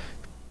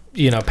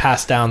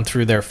 passed down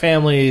through their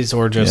families,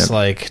 or just Yep.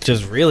 like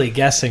just really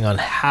guessing on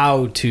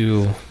how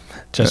to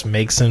just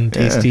make some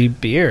tasty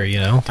beer.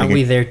 Aren't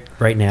we there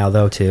right now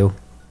though too?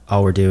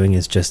 All we're doing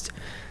is just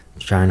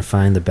trying to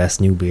find the best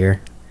new beer.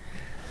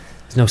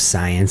 There's no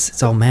science.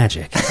 It's all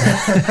magic.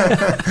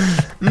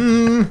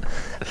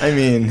 I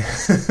mean, I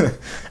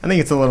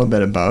think it's a little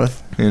bit of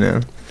both.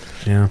 Yeah.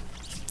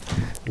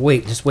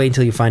 Just wait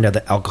until you find out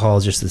that alcohol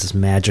is just this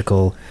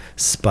magical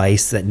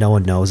spice that no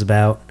one knows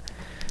about.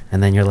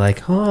 And then you're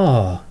like,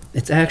 oh,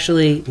 it's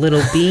actually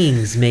little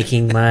beans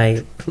making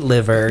my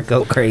liver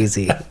go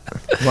crazy.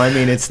 Well, I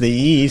mean, it's the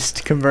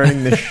yeast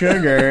converting the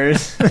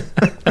sugars.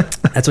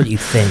 That's what you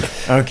think.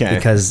 Okay.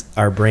 Because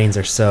our brains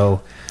are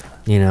so,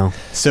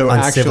 So actually,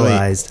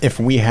 uncivilized. if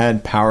we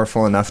had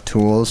powerful enough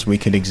tools, we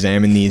could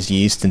examine these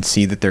yeast and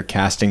see that they're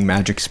casting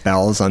magic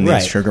spells on these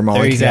Right. sugar There you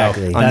molecules. go.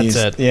 Exactly. On That's these-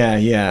 it.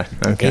 Yeah.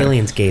 Okay.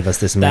 Aliens gave us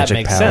this That magic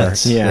makes power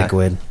sense. Yeah.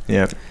 liquid.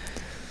 Yeah.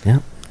 Yeah.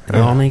 It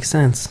all makes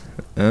sense.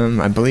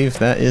 I believe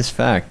that is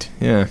fact.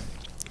 Yeah.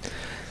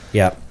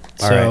 Yeah.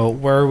 So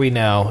where are we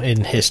now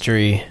in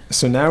history?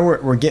 So now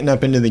we're getting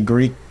up into the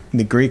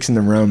Greeks and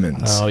the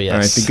Romans. Oh yes, All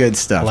right, the good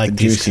stuff, the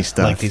juicy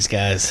stuff. Like these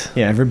guys.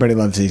 Yeah, everybody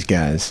loves these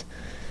guys.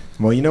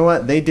 Well, you know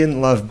what? They didn't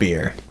love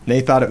beer. They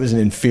thought it was an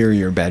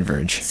inferior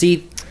beverage.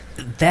 See,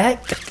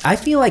 that I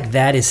feel like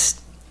that is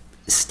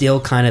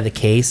still kind of the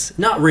case.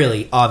 Not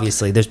really,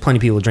 obviously. There's plenty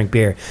of people who drink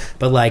beer,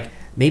 but like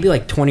maybe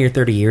like 20 or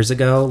 30 years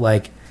ago,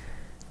 like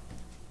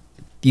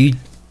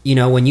you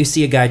know, when you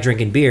see a guy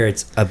drinking beer,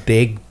 it's a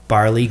big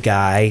barley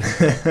guy,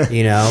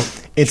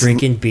 It's-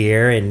 drinking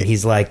beer, and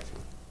he's like,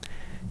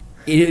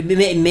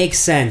 it makes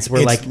sense. We're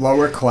It's like,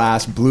 lower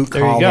class, blue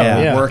There you collar, go,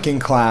 yeah. working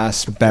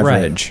class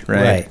beverage,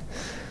 right?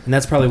 And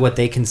that's probably what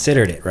they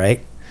considered it, right?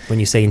 When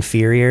you say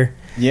inferior.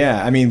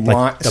 Yeah, I mean,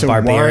 Like the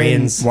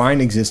barbarians.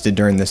 Wine existed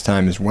during this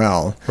time as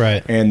well,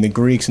 Right. And the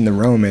Greeks and the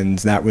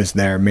Romans, that was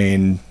their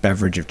main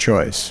beverage of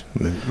choice,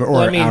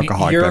 or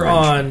alcoholic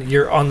beverage.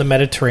 You're on the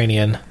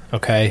Mediterranean,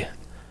 okay?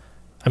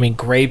 I mean,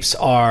 grapes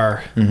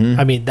are. Mm-hmm.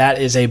 I mean, that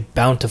is a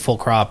bountiful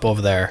crop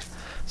over there.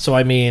 So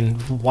I mean,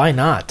 why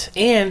not?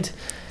 And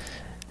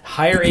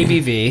higher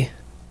ABV,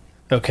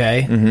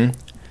 okay? Mm-hmm.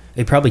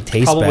 They probably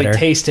taste Probably better.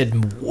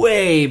 tasted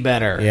way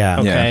better. Yeah.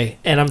 Okay.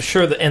 And I'm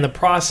sure that in the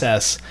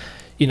process,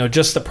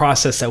 just the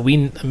process that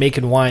we make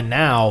in wine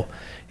now,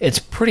 it's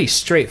pretty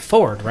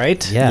straightforward,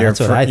 right? Yeah, that's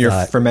what I You're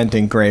thought.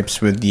 fermenting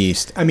grapes with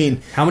yeast. I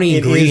mean, How many it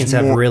is ingredients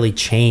have more- really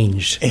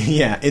changed?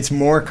 Yeah, it's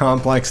more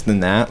complex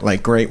than that.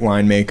 Like great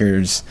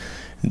winemakers,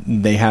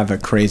 they have a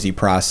crazy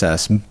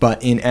process,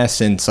 but in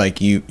essence, like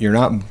you're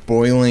not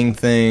boiling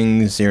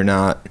things. You're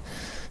not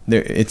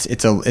there.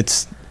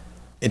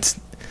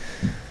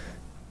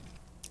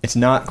 It's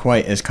not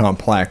quite as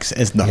complex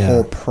as the Yeah.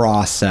 whole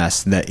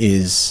process that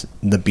is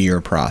the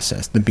beer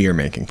process, the beer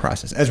making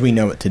process, as we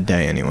know it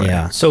today, anyway.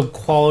 Yeah. So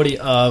quality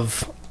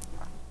of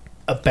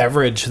a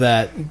beverage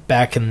that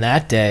back in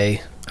that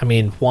day, I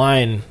mean,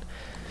 wine.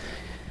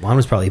 Wine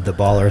was probably the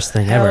ballers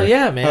thing Hell ever.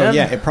 yeah, man. Oh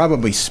yeah, it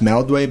probably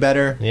smelled way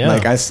better. Yeah.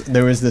 Like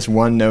there was this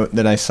one note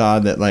that I saw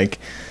that like,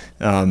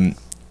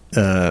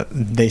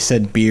 they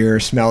said beer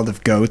smelled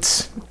of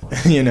goats.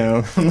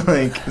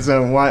 Like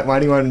so. Why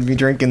do you want to be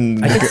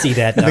drinking? I can see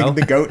that, though.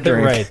 the goat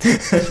drink.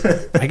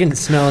 Right. I can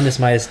smell in this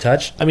Midas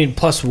touch. I mean,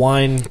 plus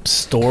wine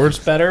stores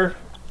better.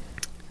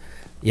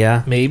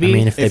 Yeah, Maybe. I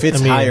mean, if If they, it's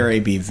higher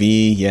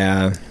ABV,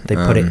 yeah, they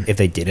put it, if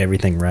they did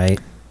everything right.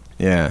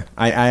 Yeah,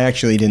 I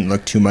actually didn't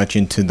look too much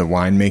into the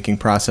winemaking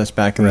process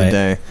back in the Right.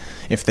 day.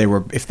 If they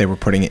were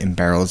putting it in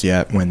barrels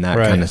yet when that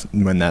Right.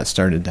 when that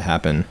started to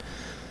happen,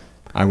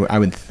 I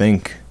would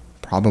think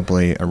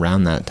probably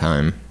around that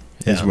time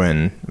is Yeah.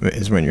 when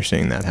you're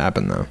seeing that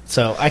happen though.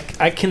 So I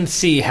can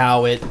see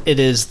how it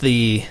is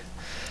the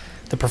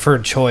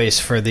preferred choice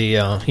for the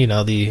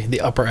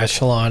the upper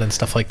echelon and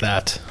stuff like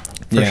that.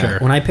 For Yeah. sure.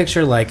 When I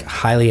picture like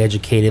highly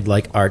educated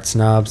like art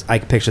snobs, I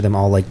picture them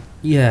all like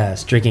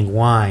drinking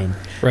wine.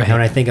 Right. And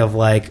when I think of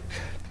like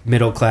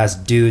middle class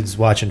dudes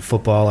watching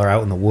football or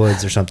out in the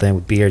woods or something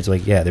with beards,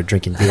 like they're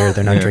drinking beer,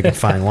 they're not drinking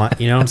fine wine.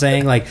 You know what I'm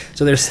saying? Like,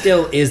 so there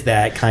still is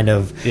that kind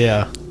of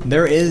Yeah.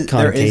 There is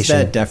Connotation.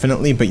 that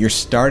definitely, but you're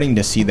starting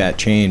to see that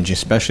change,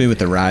 especially with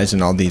the rise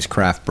in all these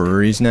craft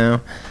breweries now,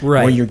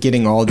 Right. where you're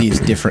getting all these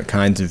different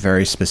kinds of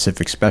very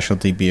specific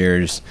specialty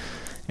beers,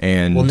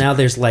 and well, now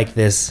there's like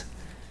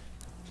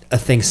a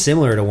thing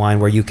similar to wine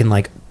where you can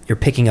like you're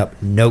picking up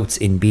notes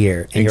in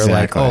beer and Exactly.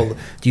 you're like, oh,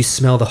 do you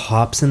smell the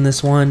hops in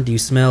this one? Do you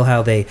smell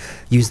how they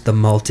use the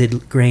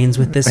malted grains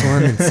with this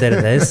one instead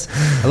of this?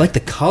 I like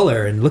the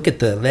color and look at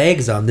the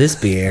legs on this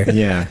beer.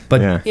 Yeah,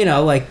 But yeah.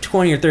 like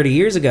 20 or 30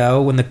 years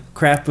ago when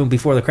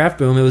before the craft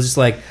boom, it was just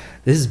like,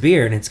 this is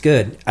beer and it's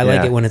good. I like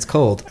Yeah. it when it's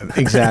cold.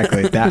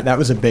 Exactly. That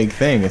was a big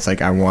thing. It's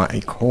like I want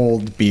a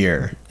cold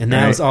beer, And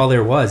that right? was all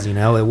there was,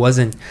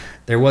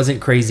 there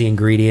wasn't crazy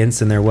ingredients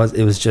and it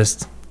was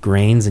just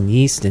grains and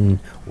yeast and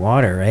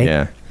water, right?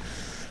 Yeah.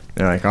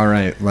 They're like, all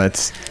right,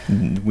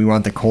 we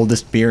want the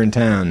coldest beer in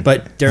town.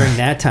 But during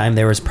that time,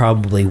 there was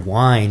probably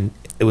wine.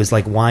 It was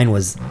like wine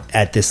was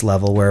at this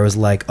level where it was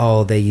like,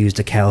 oh, they used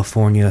a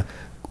California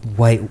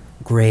white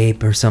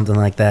grape or something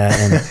like that,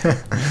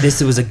 and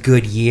this was a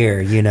good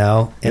year, and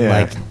Yeah.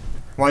 like,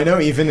 Well, I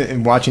know even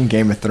in watching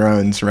Game of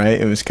Thrones, right?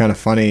 It was kind of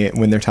funny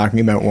when they're talking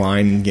about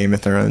wine in Game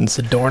of Thrones.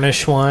 The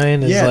Dornish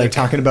wine is Yeah, they're like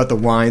talking about the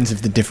wines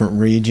of the different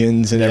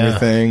regions and Yeah.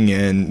 everything,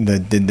 and the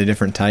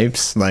different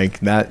types. Like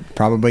that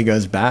probably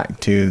goes back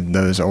to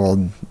those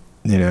old,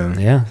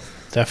 yeah,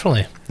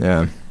 definitely.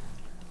 yeah.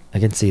 I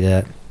can see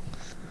that,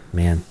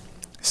 man.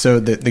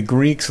 So the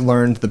Greeks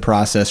learned the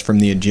process from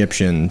the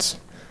Egyptians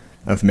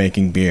of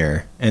making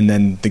beer, and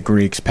then the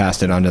Greeks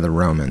passed it on to the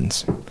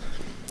Romans.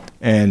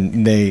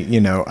 And they,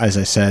 as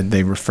I said,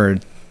 they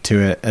referred to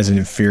it as an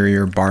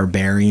inferior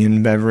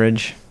barbarian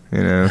beverage.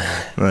 You know,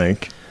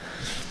 like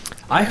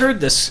I heard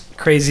this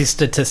crazy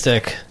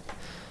statistic.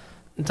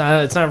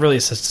 It's not really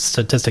a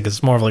statistic.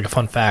 It's more of like a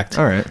fun fact.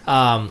 all right,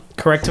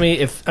 Correct me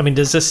if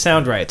does this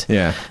sound right?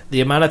 yeah,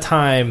 The amount of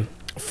time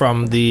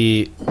from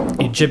the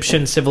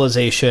Egyptian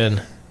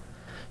civilization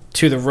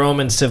to the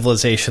Roman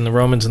civilization, the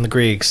Romans and the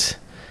Greeks,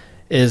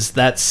 is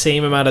that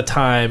same amount of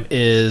time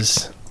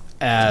is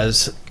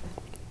as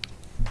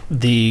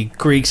the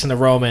Greeks and the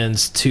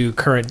Romans to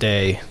current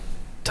day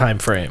time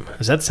frame.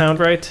 Does that sound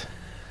right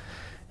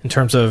in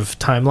terms of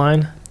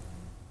timeline?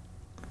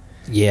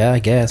 Yeah, I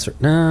guess.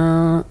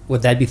 No,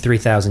 would that be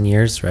 3,000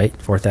 years? Right,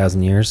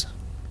 4,000 years.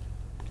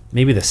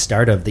 Maybe the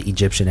start of the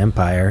Egyptian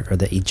Empire or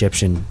the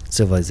Egyptian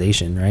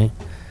civilization, right?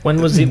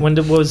 When was what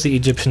was the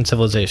Egyptian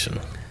civilization?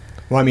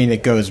 well, I mean,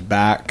 it goes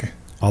back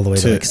All the way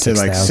to, like to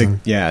like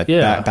 6,000.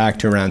 Yeah. back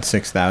to around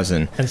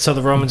 6,000. And so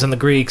the Romans and the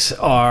Greeks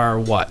are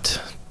what?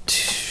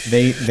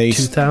 They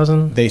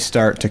 2,000? they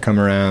start to come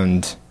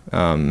around.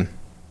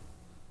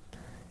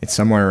 It's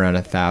somewhere around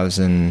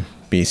 1,000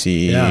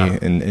 BCE Yeah.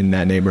 in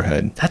that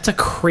neighborhood. That's a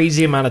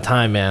crazy amount of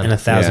time, man. And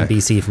 1,000 Yeah.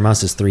 BC from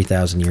us is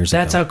 3,000 years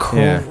That's ago. a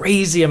Yeah.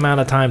 crazy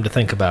amount of time to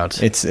think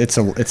about. It's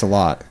a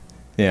lot.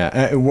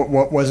 Yeah.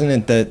 What wasn't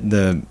it that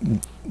the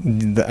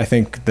I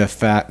think the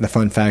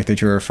fun fact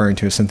that you're referring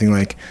to is something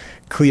like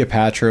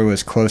Cleopatra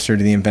was closer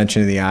to the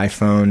invention of the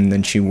iPhone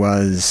than she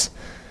was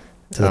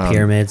to the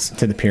pyramids.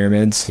 to the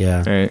pyramids.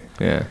 Yeah. Right.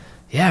 Yeah.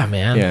 Yeah,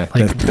 man. Yeah.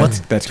 Like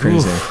That's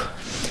crazy. Oof.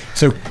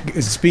 So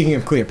speaking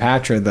of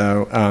Cleopatra,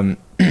 though,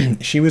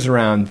 she was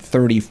around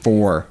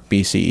 34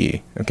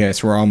 BCE. Okay,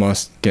 so we're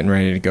almost getting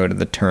ready to go to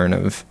the turn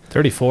of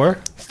 34?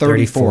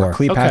 34.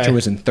 Cleopatra Okay.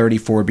 was in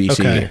 34 BCE.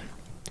 Okay.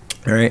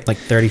 All right. Like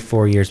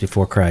 34 years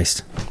before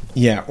Christ.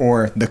 Yeah,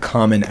 or the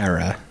Common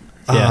Era.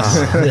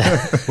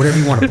 Yes. Whatever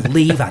you want to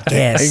believe, I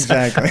guess.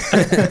 Exactly.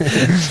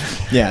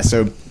 Yeah,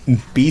 so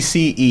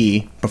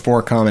BCE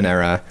before Common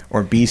Era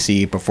or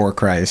BC before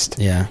Christ.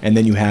 Yeah. And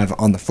then you have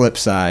on the flip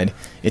side,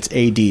 it's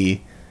AD,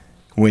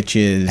 which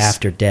is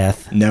After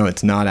death. No,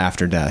 it's not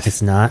after death.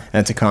 It's not.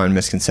 That's a common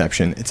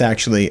misconception. It's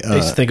actually I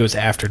used to think it was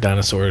after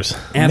dinosaurs.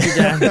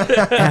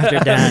 After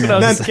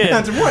dinosaurs.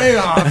 that's way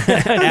off.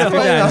 After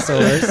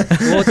dinosaurs.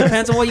 Well, it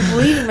depends on what you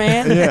believe in,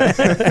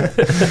 man.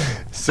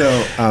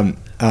 So,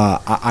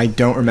 I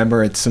don't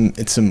remember. It's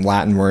some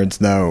Latin words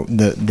though.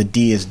 The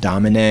D is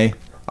Domine.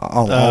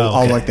 I'll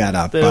okay. look that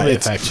up. That'll But be a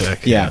it's fact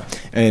check. Yeah,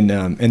 and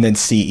then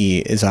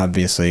CE is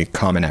obviously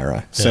Common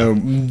Era. So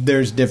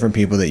there's different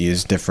people that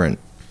use different.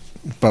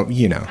 But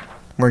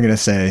we're gonna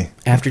say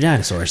After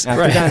dinosaurs.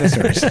 after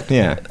dinosaurs.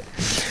 Yeah.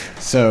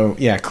 So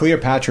yeah,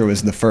 Cleopatra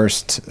was the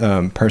first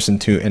person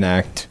to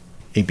enact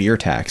a beer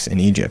tax in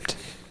Egypt.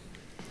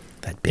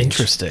 That bitch.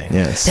 Interesting.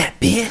 Yes. That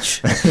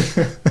bitch.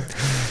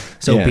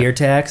 So Yeah. beer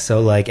tax.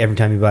 So like every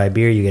time you buy a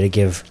beer, you got to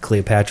give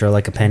Cleopatra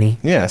like a penny.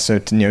 Yeah, so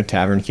to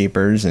tavern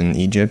keepers in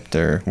Egypt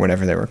or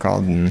whatever they were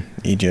called in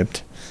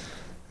Egypt,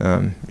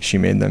 she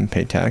made them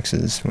pay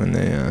taxes when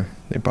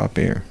they bought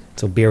beer.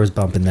 So beer was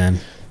bumping then,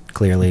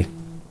 clearly.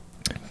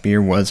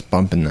 Beer was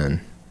bumping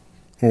then,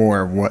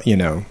 or what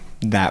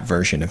that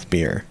version of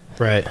beer,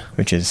 Right.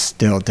 which is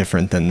still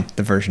different than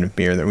the version of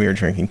beer that we are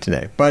drinking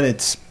today. But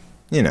it's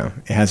it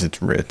has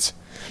its roots.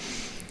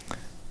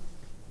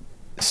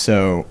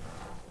 So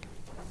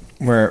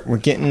we're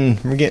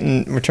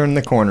turning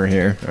the corner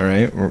here. All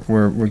right,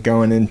 we're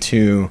going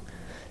into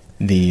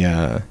the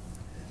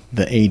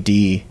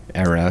AD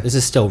era. This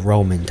is still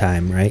Roman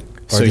time, right?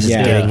 Or So this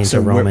yeah, is getting into so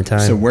Roman time.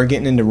 So we're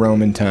getting into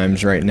Roman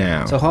times right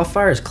now. So how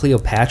far is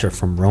Cleopatra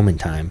from Roman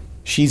time?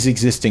 She's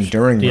existing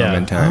during Yeah.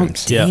 Roman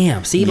times. Oh,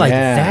 damn. See, like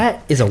Yeah.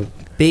 that is a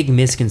big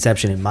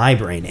misconception in my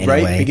brain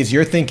anyway. Right, because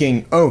you're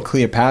thinking,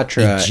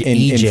 Cleopatra in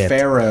Egypt.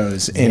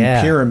 pharaohs and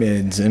Yeah.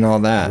 pyramids and all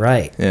that.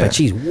 Right. Yeah. But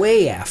she's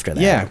way after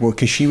that. yeah, well,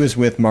 because she was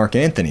with Mark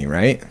Antony,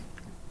 right?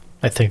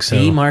 I think so.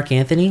 The Mark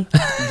Anthony?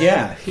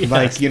 Yeah,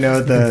 like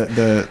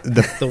the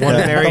one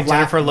that married La-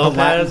 Jennifer the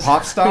Latin Lopez?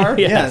 pop star.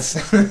 Yes.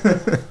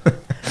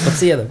 What's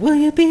the other? Will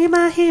you be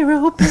my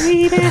hero,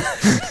 baby?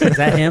 Is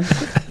that him?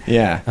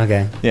 Yeah,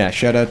 Okay. yeah.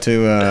 Shout out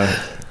to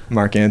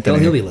Mark Antony.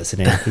 He'll be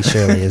listening. He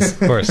surely is. Of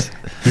course.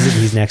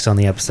 He's next on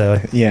the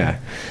episode. Yeah.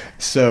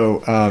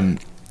 So,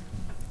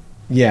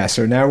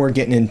 so now we're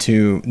getting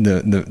into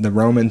the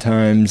Roman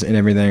times and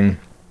everything.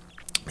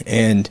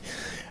 And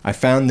I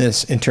found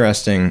this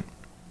interesting.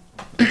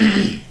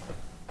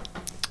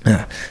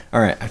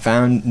 All right. I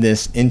found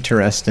this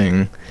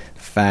interesting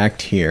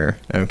fact here,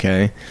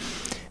 okay,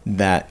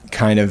 that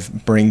kind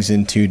of brings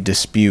into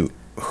dispute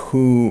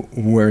who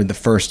were the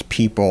first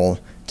people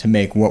to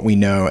make what we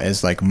know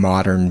as like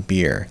modern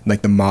beer,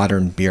 like the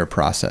modern beer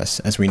process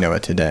as we know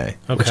it today.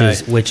 Okay.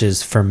 Which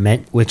is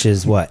ferment. Which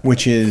is what?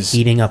 Which is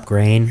Heating up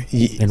grain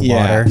in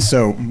water.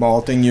 So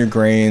malting your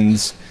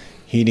grains,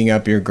 heating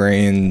up your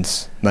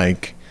grains,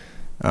 like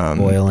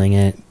Boiling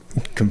it.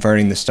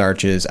 converting the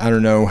starches. I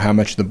don't know how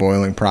much the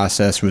boiling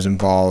process was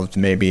involved,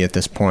 maybe at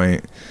this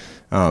point,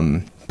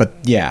 but but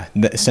yeah,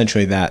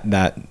 essentially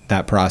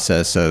that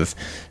process of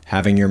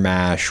having your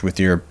mash with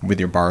your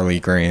barley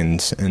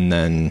grains, and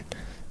then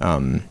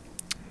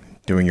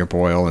doing your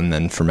boil, and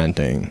then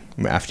fermenting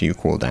after you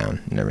cool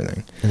down and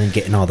everything, And then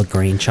getting all the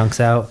grain chunks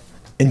out.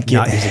 and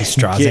Not using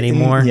straws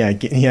anymore?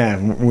 Yeah,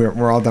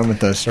 we're all done with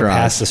those Or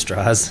past straws. the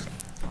straws.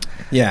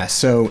 Yeah,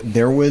 so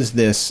there was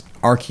this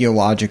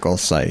archaeological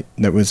site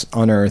that was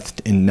unearthed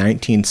in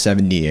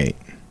 1978.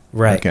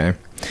 Right. Okay,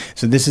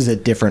 so this is a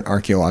different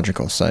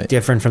archaeological site,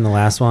 Different from the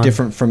last one?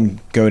 different from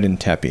Godin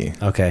Tepe.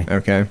 Okay.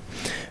 Okay,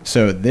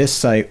 so this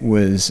site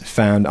was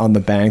found on the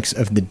banks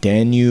of the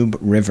Danube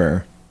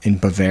River in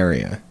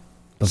Bavaria.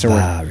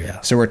 Bavaria.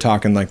 So we're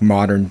talking like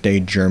modern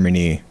day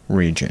Germany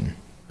region.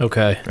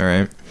 Okay. All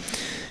right.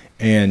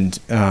 And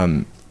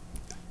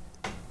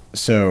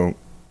so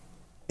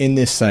in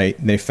this site,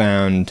 they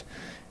found.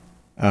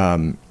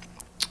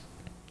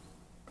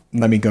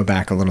 Let me go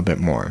back a little bit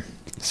more.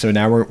 So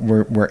now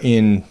we're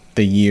in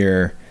the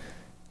year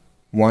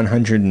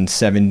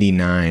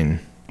 179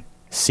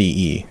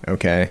 CE.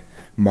 Okay,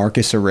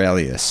 Marcus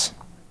Aurelius.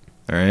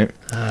 All right.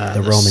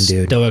 The Roman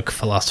dude. Stoic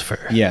philosopher.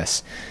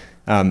 Yes.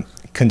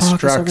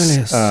 Constructs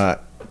Aurelius.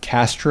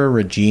 Castra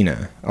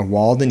Regina, a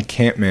walled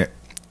encampment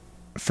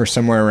for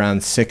somewhere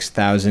around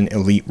 6,000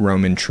 elite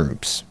Roman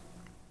troops.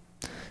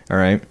 All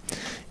right.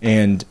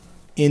 And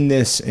in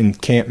this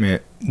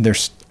encampment,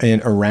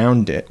 and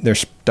around it, there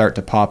start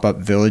to pop up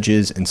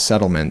villages and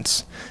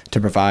settlements to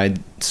provide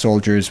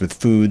soldiers with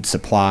food,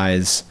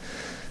 supplies.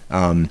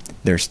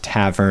 There's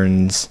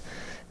taverns.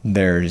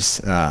 There's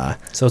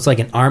So it's like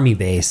an army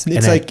base. It's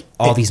and then like-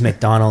 all these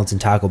McDonald's and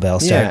Taco Bell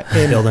start Yeah,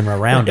 and- building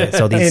around it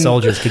so these and-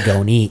 soldiers could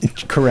go and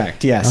eat.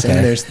 correct, yes. Okay.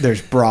 And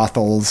there's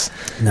brothels.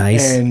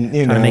 Nice. And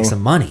Trying to make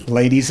some money.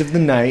 Ladies of the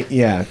night,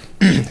 yeah.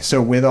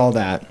 So with all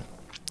that,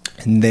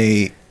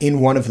 they in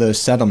one of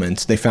those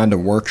settlements they found a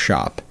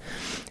workshop,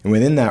 and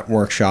within that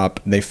workshop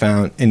they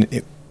found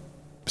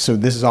so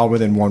this is all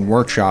within one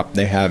workshop.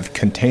 They have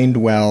contained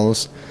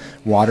wells,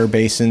 water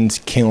basins,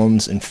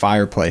 kilns, and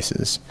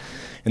fireplaces,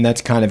 and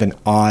that's kind of an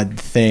odd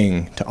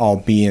thing to all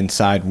be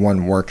inside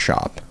one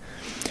workshop.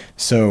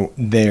 So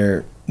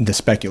the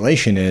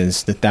speculation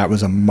is that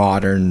was a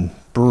modern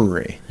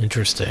brewery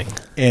Interesting.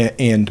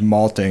 and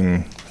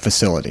malting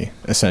facility,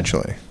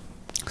 essentially.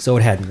 So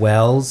it had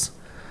wells.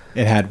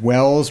 It had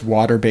wells,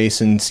 water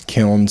basins,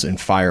 kilns, and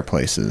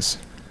fireplaces.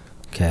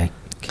 Okay.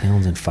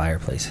 Kilns and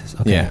fireplaces.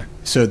 Okay. Yeah.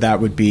 So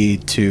that would be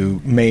to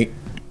make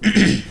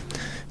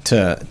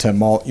to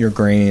malt your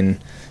grain,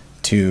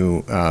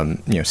 to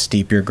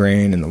steep your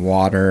grain in the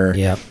water.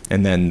 Yep.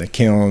 And then the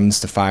kilns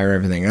to fire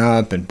everything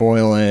up and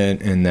boil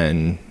it, and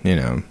then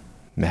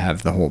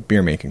have the whole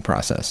beer making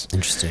process.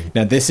 Interesting.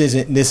 Now this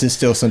is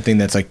still something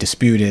that's like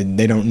disputed.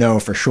 They don't know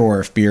for sure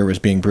if beer was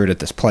being brewed at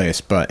this place,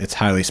 but it's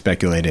highly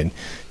speculated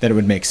that it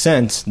would make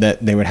sense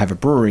that they would have a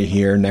brewery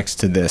here next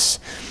to this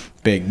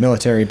big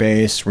military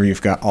base where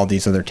you've got all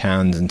these other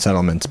towns and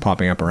settlements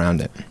popping up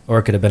around it. Or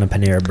it could have been a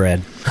Panera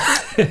Bread.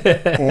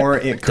 Or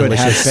it could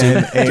Delicious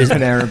have been a soup.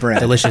 Panera Bread.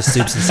 Delicious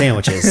soups and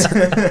sandwiches.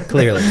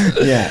 Clearly.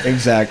 Yeah,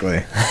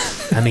 exactly.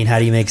 I mean, how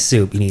do you make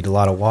soup? You need a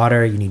lot of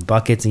water, you need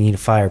buckets, and you need a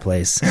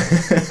fireplace.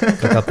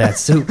 Cook up that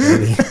soup,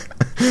 baby.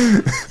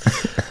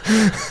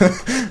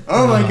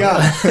 Oh my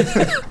god.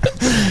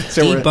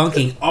 So we're-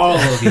 Debunking all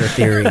of your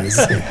theories.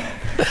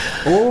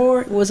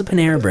 Or it was a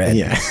Panera Bread.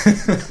 yeah.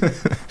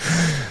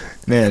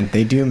 Man,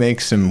 they do make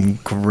some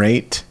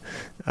great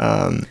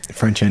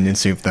French onion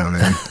soup, though,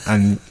 man.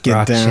 I'm getting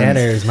Rock down. cheddar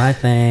is my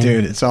thing.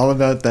 Dude, it's all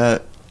about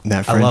that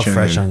French I love onion.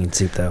 fresh onion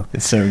soup, though.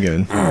 It's so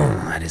good. Oh,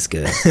 that is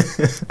good.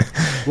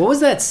 What was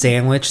that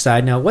sandwich?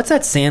 Side note, what's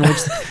that sandwich?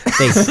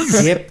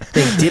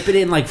 They dip it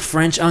in like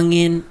French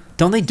onion.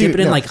 Don't they dip Dude, it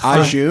in no, like hot?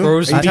 au jus.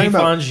 Roast Are you beef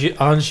talking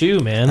about- anjou,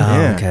 man. Oh,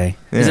 Yeah. okay.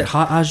 Is Yeah. it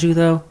hot au jus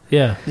though?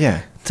 Yeah.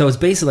 Yeah. So it's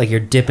basically like you're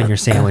dipping your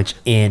sandwich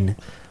in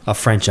a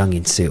French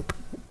onion soup,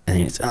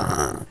 and it's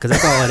because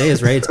that's all it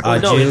is, right? It's au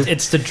No, jus.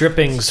 it's the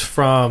drippings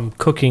from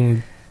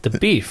cooking the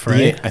beef,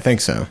 right? Yeah, I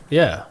think so.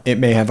 Yeah. It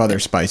may have other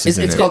spices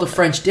in It's it. called a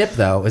French dip,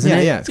 though, isn't yeah,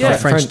 it? yeah. It's called a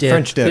French dip.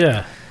 French dip.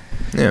 Yeah.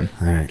 Yeah.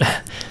 All right.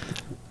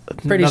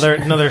 Pretty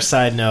Another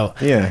side note.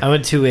 Yeah. I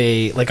went to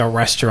a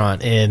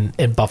restaurant in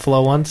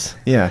Buffalo once,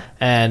 Yeah.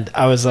 and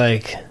I was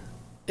like,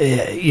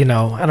 I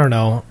don't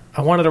know.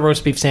 I wanted a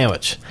roast beef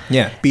sandwich.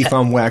 Yeah. Beef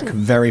on weck,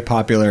 very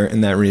popular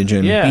in that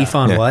region. Yeah. Beef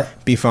on Yeah.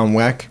 what? Beef on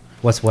weck.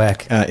 What's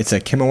weck? It's a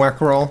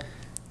kimawek roll.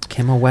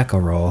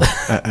 Kimaweka roll.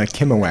 A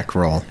kimawek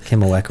roll.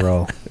 Kimaweka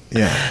roll.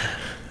 Yeah.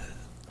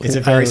 It's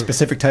a very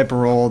specific type of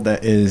roll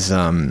that is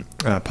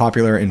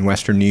popular in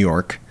Western New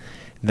York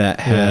that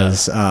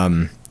has,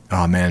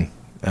 oh man,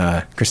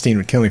 Christine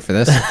would kill me for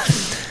this.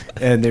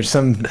 And there's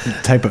some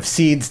type of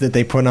seeds that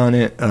they put on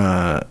it.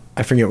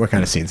 I forget what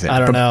kind of seeds they are. I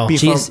don't know.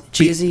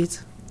 Chia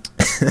seeds?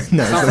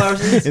 No, Sunflower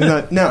seeds? it's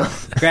not, no.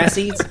 Grass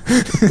seeds?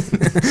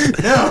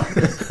 No.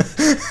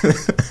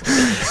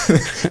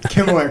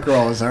 Kimawek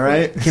rolls, all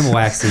right?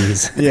 Kimawak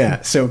seeds.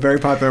 Yeah, so very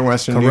popular in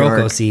Western New Kuroko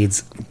York.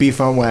 seeds.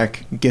 Beef on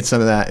weck. Get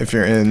some of that if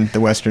you're in the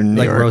Western New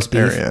Like York roast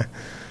beef? area.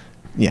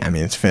 Yeah, I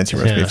mean, it's a fancy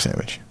roast Yeah. beef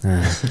sandwich.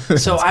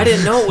 So I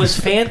didn't know it was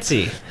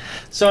fancy.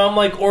 So I'm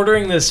like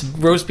ordering this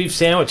roast beef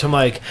sandwich. I'm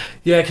like,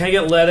 yeah, can I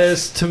get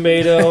lettuce,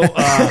 tomato,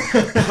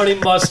 honey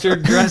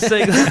mustard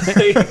dressing?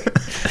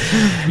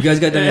 You guys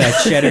got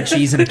that cheddar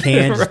cheese in a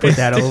can? Just put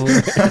that over.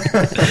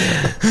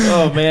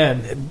 Oh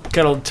man, it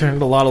got to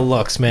turn a lot of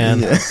looks,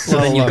 man. Yeah.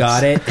 So then you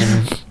got it,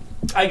 and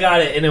I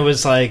got it, and it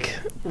was like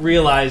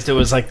realized it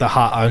was like the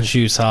hot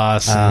anjou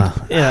sauce. And,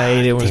 I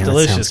ate it. It was damn, that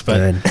delicious, sounds but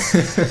good.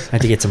 I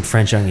have to get some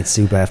French onion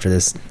soup after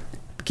this.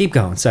 Keep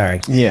going.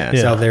 Sorry. Yeah.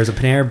 Yeah. So there's a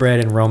Panera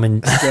Bread in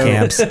Roman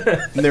camps.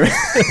 There,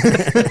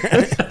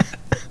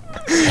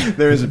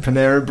 there was a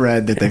Panera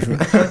Bread that they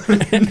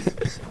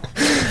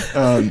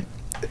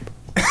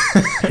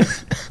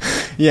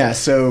yeah,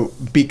 so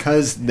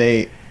because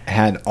they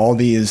had all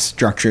these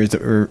structures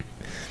that were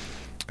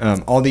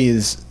all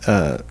these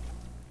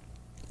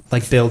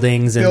Like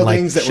buildings and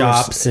buildings like that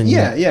shops were,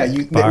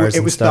 and bars it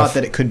and was stuff. thought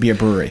that it could be a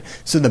brewery.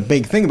 So the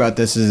big thing about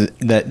this is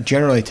that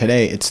generally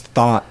today it's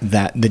thought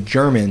that the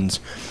Germans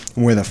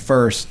were the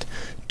first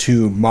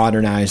to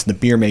modernize the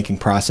beer making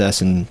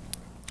process and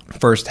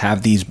first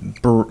have these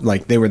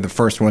like they were the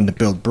first one to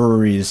build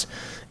breweries,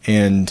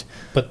 and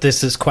But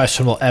this is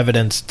questionable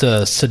evidence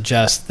to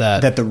suggest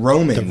that the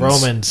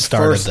Romans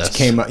started first this.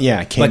 came up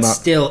but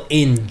still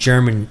in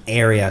German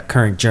area,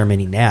 current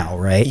Germany now,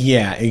 right?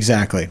 Yeah,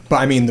 exactly. But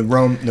I mean, the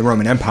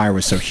Roman Empire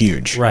was so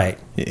huge, Right.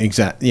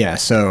 Exactly. Yeah.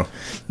 So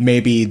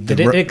maybe Did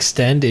it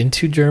extend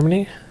into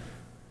Germany?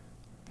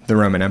 the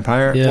Roman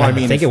Empire. Yeah. Well,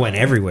 I think it went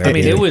everywhere. I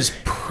mean, dude. it was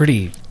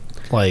pretty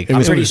like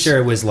I'm pretty sure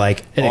it was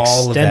like it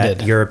all of extended.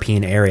 that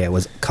European area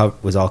was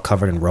all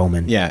covered in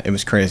Roman. Yeah, it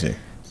was crazy.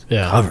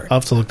 Yeah, covered. I'll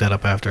have to look that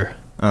up after.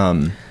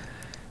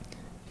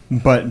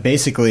 But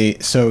basically,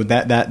 so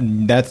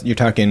that you're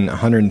talking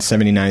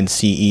 179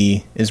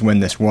 CE is when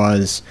this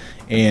was,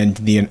 and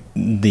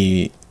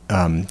the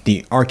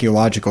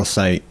archaeological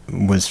site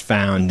was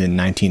found in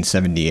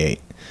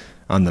 1978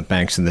 on the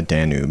banks of the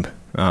Danube.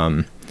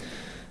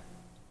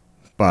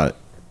 But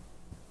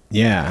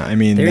yeah, I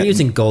mean They're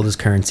using gold as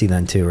currency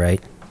then too,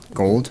 right?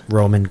 gold.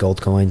 Roman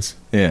gold coins.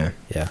 Yeah.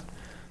 Yeah.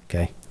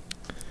 Okay.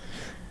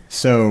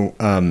 So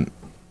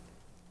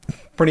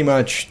pretty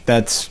much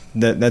that's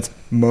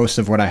most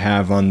of what I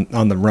have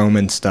on the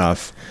Roman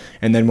stuff.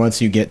 And then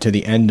once you get to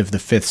the end of the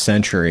 5th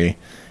century,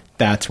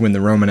 that's when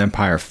the Roman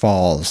Empire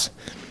falls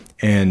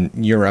and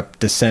Europe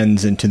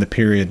descends into the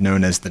period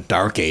known as the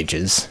Dark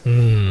Ages.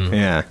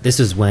 Yeah. This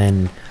is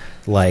when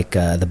like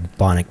the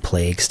bubonic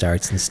plague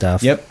starts and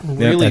stuff. Yep.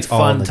 Really That's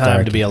all in fun the time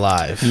dark. to be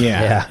alive.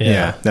 Yeah. Yeah.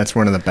 Yeah. That's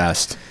one of the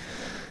best.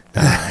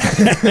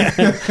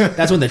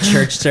 That's when the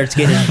church starts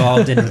getting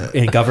involved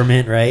in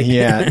government, right?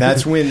 Yeah,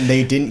 that's when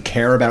they didn't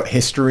care about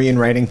history and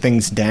writing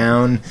things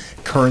down.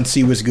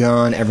 Currency was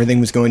gone. Everything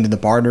was going to the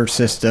barter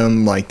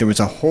system. Like there was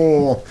a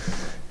whole.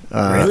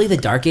 Really, the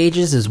Dark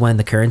Ages is when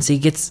the currency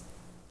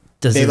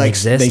doesn't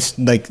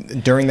exist. They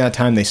during that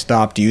time they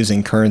stopped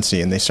using currency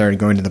and they started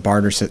going to the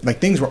barter system. Like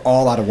things were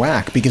all out of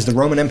whack because the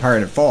Roman Empire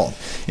had fallen.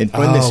 It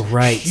when this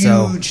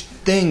huge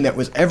thing that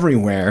was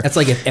everywhere. That's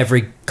like if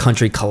every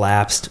country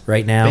collapsed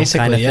right now, Basically,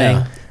 kind of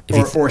yeah. thing. If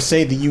you Or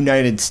say the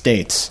United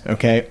States,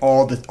 okay?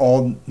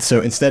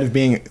 So instead of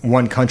being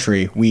one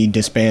country, we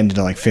disbanded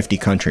to like 50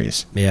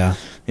 countries. yeah.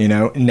 You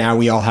know, now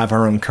we all have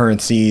our own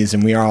currencies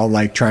and we are all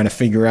like trying to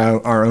figure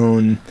out our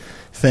own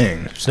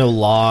thing. There's no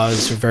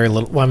laws or very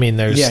little. Well, I mean,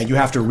 there's Yeah, you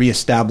have to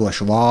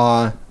reestablish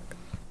law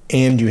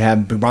and you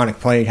have bubonic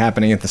plague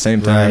happening at the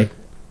same time. Right.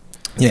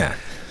 Yeah.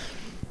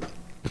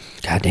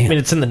 God I damn. mean,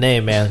 it's in the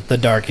name, man. The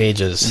Dark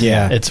Ages.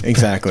 Yeah, it's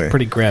exactly.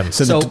 pretty grim.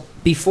 So So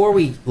before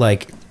we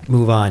like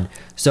move on,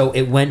 so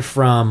it went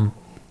from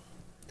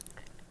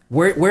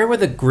where were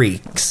the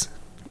Greeks?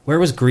 Where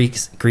was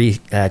Greece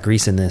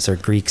in this, or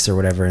Greeks or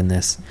whatever in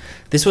this?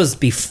 This was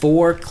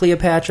before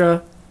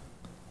Cleopatra,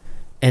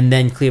 and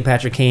then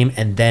Cleopatra came,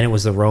 and then it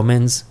was the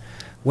Romans.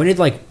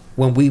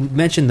 When we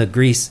mentioned the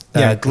Greece,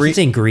 Yeah, I keep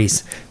saying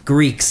Greeks,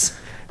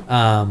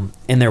 and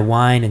their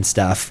wine and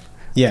stuff.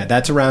 yeah,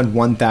 that's around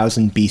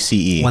 1000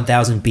 BCE.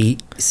 1000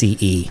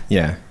 BCE.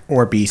 Yeah,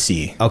 or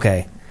BC.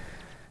 Okay.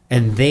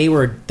 And they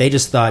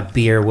just thought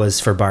beer was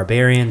for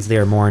barbarians. They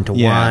were more into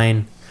Yeah.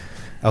 wine.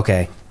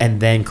 Okay. And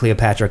then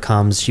Cleopatra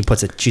comes.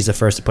 She's the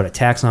first to put a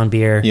tax on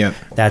beer. Yep.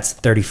 That's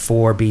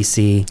 34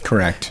 BC.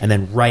 Correct. And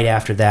then right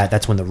after that,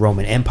 that's when the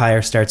Roman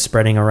Empire starts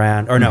spreading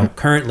around. Or no,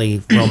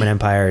 currently Roman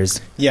Empire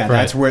is Yeah,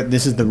 that's where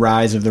this is the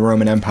rise of the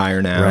Roman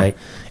Empire now. Right.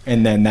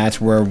 And then that's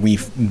where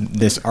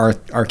this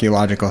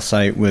archaeological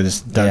site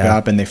was dug Yeah.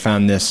 up, and they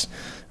found this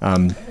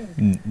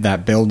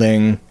that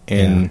building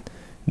in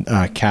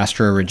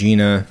Castra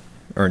Regina,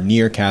 or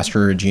near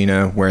Castra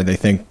Regina, where they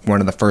think one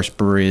of the first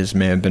breweries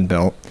may have been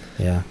built.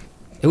 Yeah.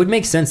 It would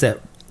make sense that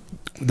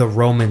the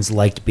Romans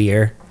liked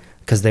beer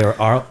because they were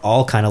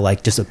all kind of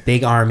like just a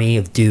big army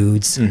of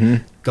dudes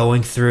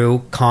going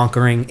through,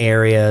 conquering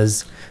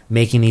areas,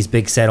 making these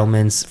big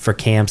settlements for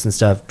camps and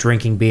stuff,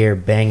 drinking beer,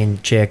 banging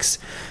chicks,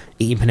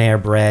 eating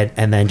Panera Bread,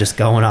 and then just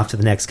going off to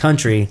the next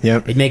country.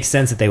 Yep. It makes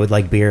sense that they would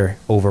like beer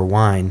over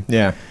wine.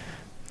 Yeah.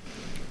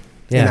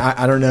 Yeah. And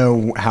I don't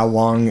know how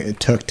long it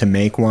took to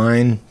make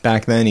wine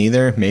back then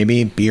either.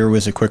 Maybe beer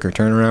was a quicker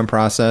turnaround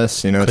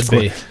process. You know, it's Could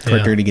be,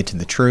 quicker yeah. to get to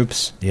the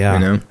troops. Yeah. You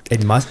know?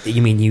 It must,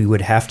 you mean you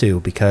would have to,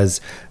 because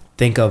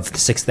think of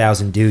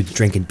 6,000 dudes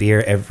drinking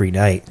beer every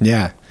night.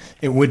 Yeah.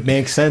 It would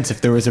make sense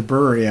if there was a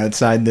brewery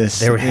outside this.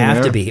 There would you have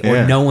know? to be,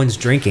 Yeah. or no one's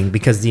drinking,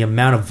 because the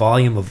amount of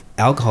volume of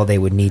alcohol they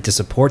would need to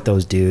support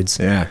those dudes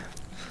Yeah.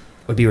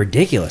 would be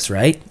ridiculous,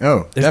 right?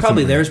 Oh,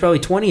 There's probably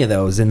 20 of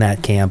those in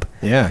that camp.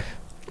 Yeah.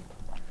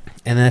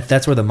 And then if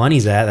that's where the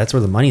money's at, that's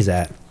where the money's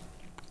at.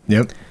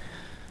 Yep.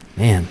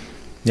 Man.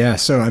 Yeah.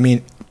 So, I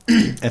mean,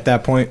 at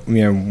that point,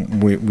 you know,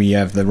 we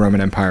have the Roman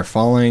Empire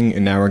falling,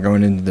 and now we're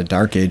going into the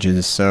Dark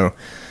Ages. So,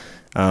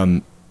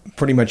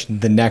 pretty much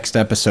the next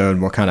episode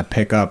will kind of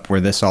pick up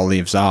where this all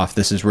leaves off.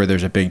 This is where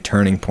there's a big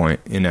turning point,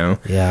 you know?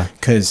 Yeah.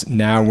 Because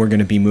now we're going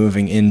to be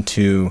moving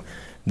into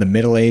the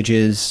Middle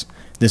Ages.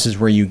 This is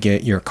where you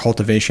get your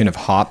cultivation of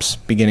hops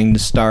beginning to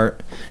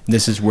start.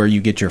 This is where you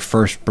get your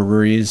first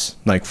breweries,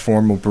 like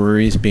formal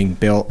breweries being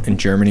built in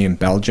Germany and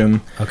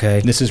Belgium. Okay.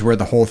 This is where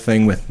the whole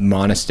thing with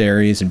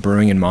monasteries and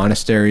brewing in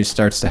monasteries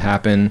starts to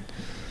happen.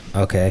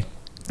 Okay.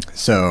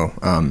 So,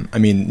 I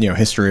mean, you know,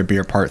 History of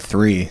Beer Part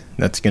 3,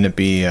 that's going to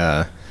be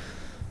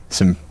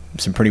some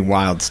pretty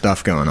wild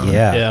stuff going on.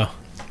 Yeah. Yeah.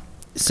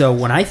 So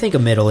when I think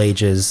of Middle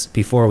Ages,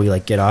 before we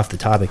like get off the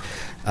topic,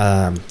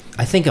 I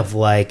think of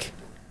like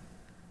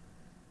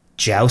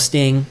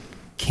jousting,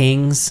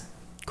 kings,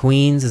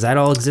 queens. Does that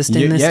all exist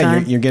in this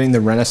time? You're getting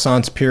the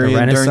Renaissance period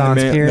during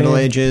Renaissance the period. Middle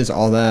Ages,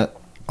 all that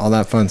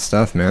fun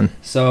stuff, man.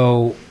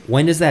 So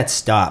when does that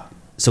stop?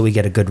 So we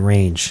get a good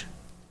range.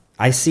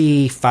 I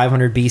see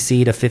 500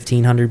 BC to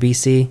 1500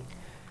 BC.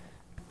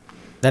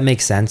 That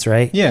makes sense,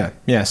 right? Yeah.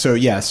 So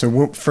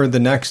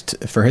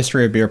for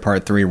History of Beer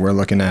Part 3, we're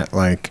looking at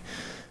like,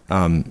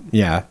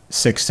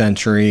 6th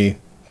century,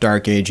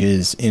 Dark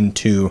Ages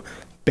into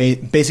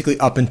basically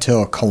up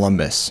until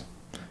Columbus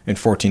in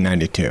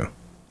 1492.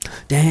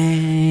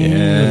 Dang.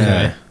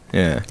 Yeah.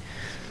 Yeah.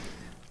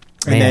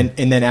 Man.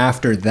 And then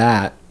after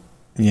that,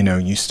 you know,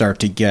 you start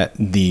to get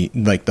the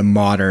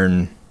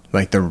modern,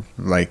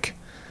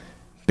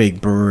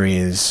 big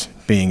breweries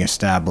being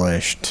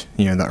established,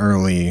 you know, the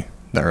early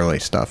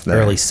stuff there.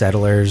 Early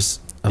settlers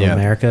of Yeah.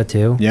 America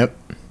too. Yep.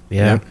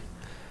 Yeah. Yep.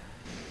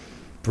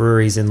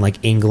 Breweries in like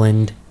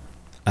England.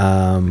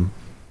 Are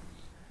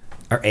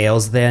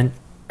ales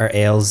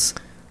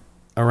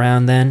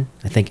around then?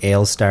 I think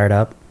ales start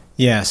up.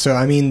 Yeah, so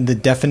I mean the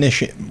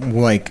definition,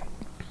 like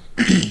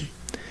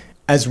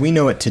as we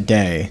know it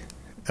today,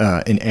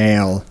 an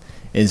ale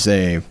it's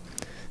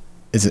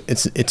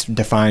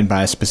defined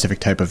by a specific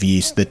type of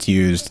yeast that's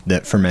used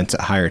that ferments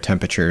at higher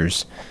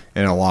temperatures,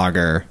 and a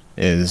lager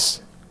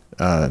is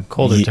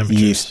Colder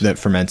temperatures. yeast that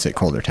ferments at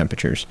colder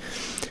temperatures.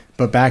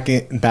 But back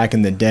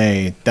in the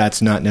day,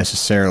 that's not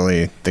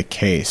necessarily the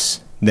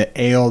case. The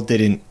ale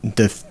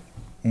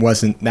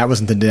wasn't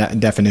the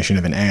definition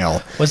of an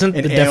ale. Wasn't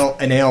an the ale?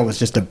 An ale was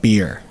just a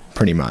beer,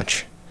 pretty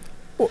much.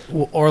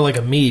 Or like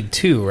a mead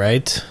too,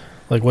 right?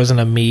 Like wasn't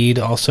a mead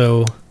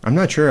also? I'm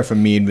not sure if a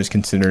mead was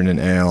considered an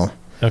ale.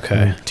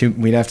 Okay.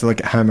 We'd have to look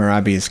at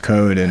Hammurabi's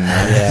code and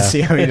Yeah.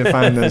 see how he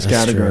defined those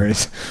That's true.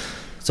 categories.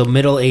 So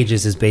Middle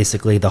Ages is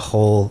basically the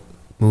whole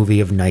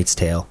movie of Knight's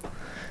Tale.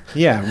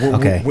 Yeah,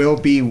 Okay. we'll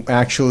be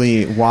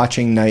actually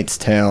watching Knight's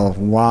Tale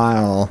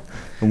while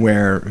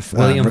we're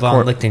William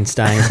von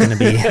Liechtenstein is going to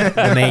be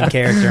the main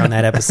character on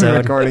that episode,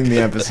 recording the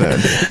episode.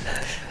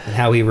 and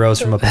how he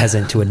rose from a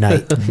peasant to a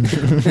knight.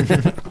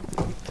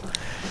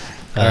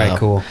 All right,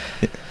 cool.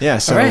 Yeah.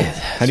 So, All right.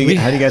 how do you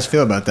guys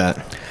feel about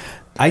that?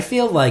 I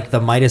feel like the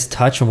Midas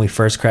Touch when we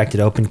first cracked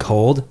it open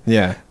cold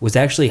Yeah. was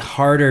actually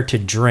harder to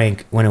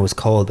drink when it was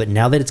cold, but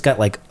now that it's got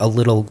like a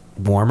little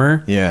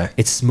warmer, Yeah.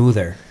 it's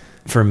smoother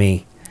for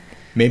me.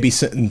 Maybe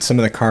some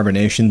of the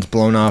carbonation's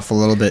blown off a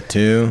little bit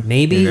too.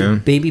 Maybe you know?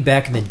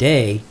 back in the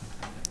day,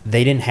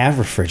 they didn't have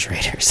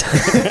refrigerators. and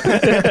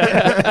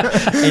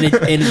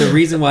the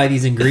reason why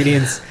these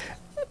ingredients,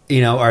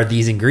 are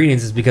these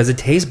ingredients is because it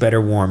tastes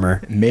better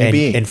warmer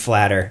Maybe. and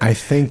flatter. I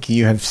think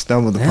you have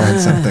stumbled upon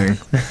something.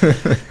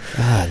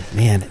 God,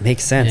 man, it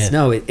makes sense. Yeah.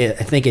 No, I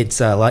think it's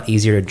a lot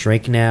easier to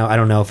drink now. I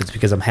don't know if it's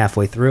because I'm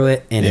halfway through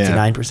it and it's a Yeah.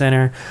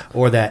 9%er,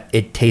 or that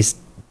it tastes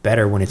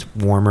better when it's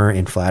warmer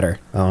and flatter.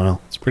 I don't know.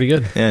 It's pretty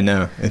good. Yeah,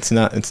 no, it's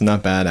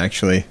not bad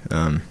actually.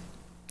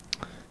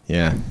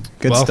 Yeah,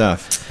 good Well,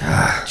 stuff.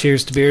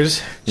 Cheers to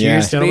beers. Yeah.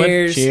 Cheers, gentlemen.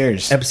 Cheers.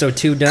 Cheers. Episode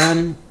 2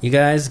 done. You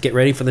guys get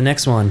ready for the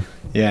next one.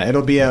 Yeah,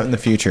 it'll be out in the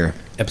future.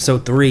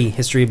 Episode 3,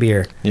 History of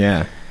Beer.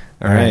 Yeah.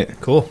 All All right.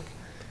 right. Cool.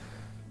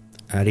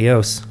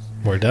 Adios.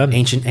 We're done.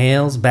 Ancient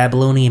ales,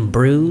 Babylonian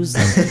brews,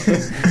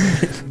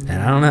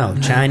 and I don't know,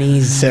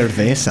 Chinese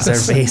Cervezas.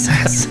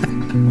 cervezas.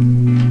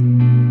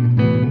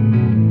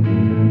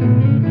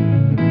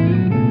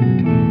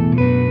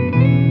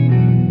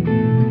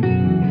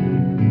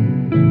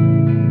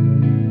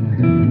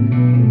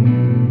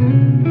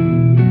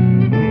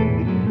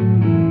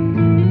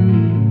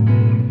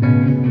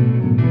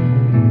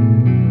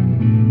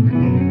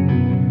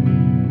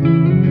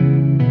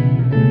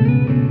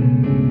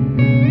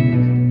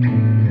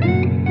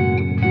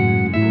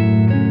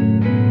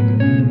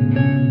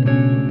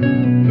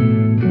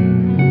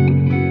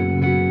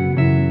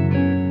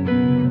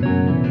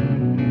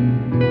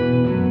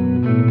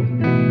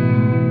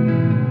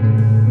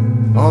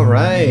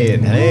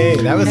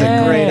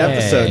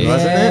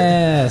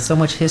 so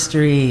much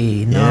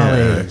history,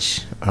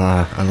 knowledge.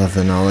 I love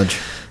the knowledge.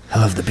 I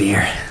love the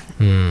beer.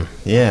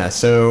 Yeah.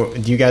 So,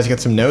 do you guys get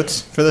some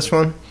notes for this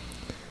one?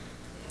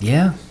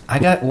 Yeah, I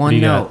got one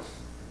you note. got?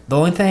 The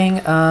only thing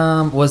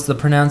was the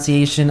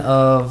pronunciation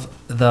of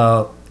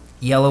the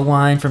yellow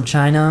wine from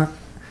China.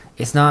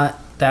 It's not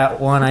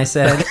that one I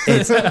said.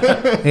 It's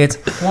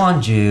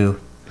Huanju.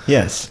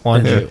 Yes.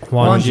 Wanju.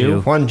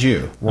 Wanju.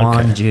 Huanju.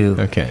 Wanju.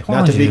 Okay.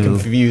 Not to be Huanju.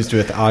 confused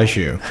with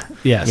Aju.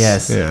 Yes.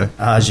 Yes. Yeah.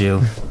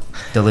 Aju.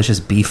 Delicious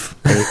beef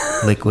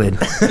liquid.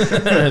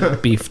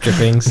 Beef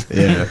drippings.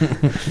 Yeah.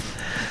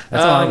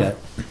 That's all I got.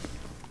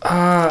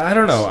 I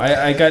don't know.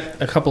 I got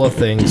a couple of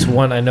things.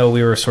 One, I know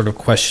we were sort of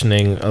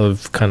questioning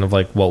of kind of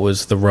like what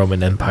was the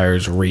Roman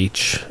Empire's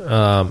reach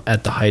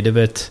at the height of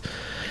it.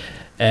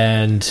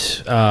 And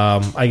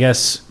I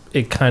guess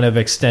it kind of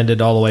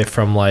extended all the way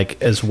from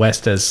like as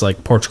west as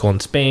like Portugal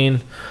and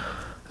Spain,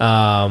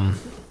 down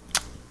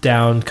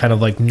kind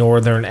of like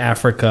northern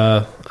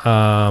Africa,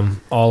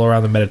 all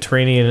around the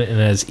Mediterranean,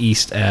 and as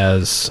east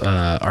as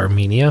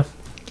Armenia.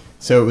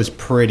 So it was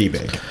pretty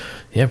big.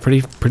 Yeah,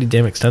 pretty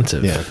damn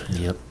extensive. Yeah.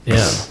 Yep.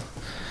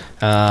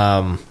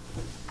 Yeah.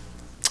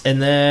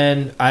 And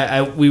then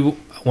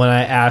when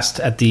I asked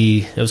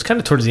it was kind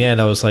of towards the end,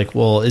 I was like,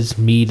 well, is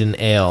mead and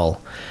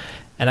ale?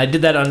 And I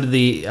did that under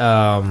the,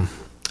 I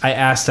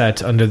asked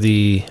that under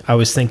the, I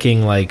was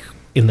thinking like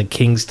in the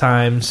King's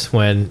times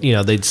when,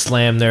 they'd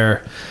slam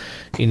their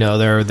big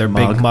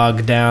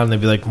mug down.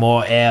 They'd be like,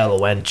 more ale,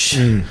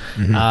 wench.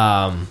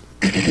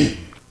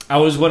 I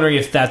was wondering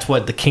if that's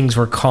what the kings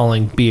were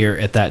calling beer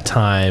at that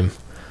time,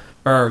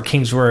 or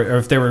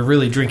if they were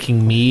really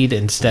drinking mead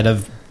instead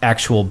of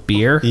actual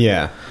beer.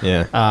 Yeah.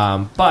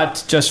 Yeah.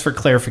 But just for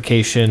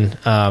clarification,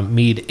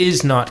 mead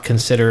is not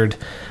considered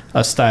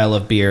a style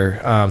of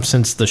beer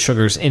since the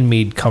sugars in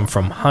mead come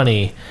from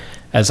honey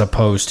as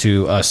opposed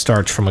to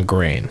starch from a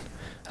grain.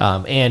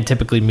 And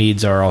typically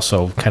meads are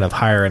also kind of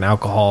higher in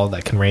alcohol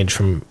that can range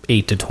from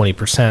 8 to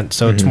 20%.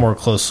 So it's more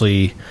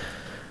closely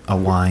A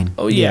wine.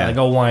 Oh yeah, Yeah. like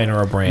a wine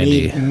or a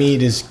brandy.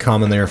 Mead is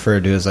commonly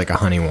referred to as like a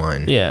honey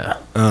wine. Yeah.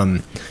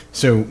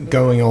 So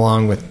going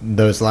along with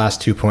those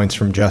last 2 points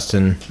from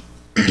Justin,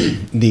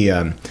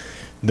 the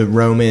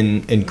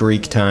Roman and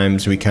Greek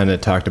times, we kind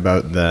of talked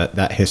about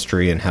that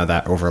history and how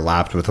that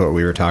overlapped with what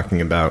we were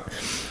talking about.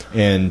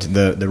 And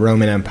the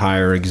Roman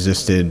Empire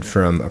existed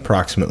from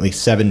approximately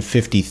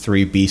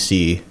 753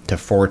 BC to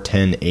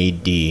 410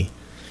 AD.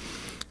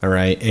 All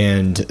right,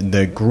 and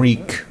the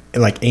Greek,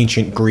 like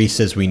ancient Greece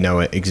as we know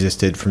it,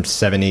 existed from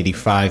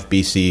 785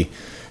 BC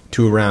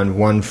to around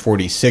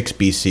 146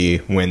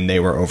 BC when they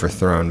were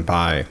overthrown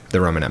by the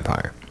Roman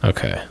Empire.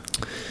 Okay.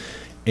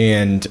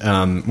 And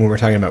when we're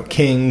talking about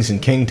kings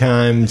and king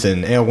times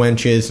and ale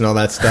wenches and all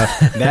that stuff,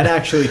 that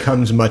actually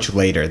comes much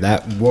later.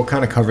 That we'll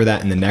kind of cover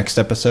that in the next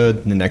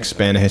episode, the next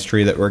span of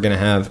history that we're going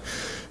to have.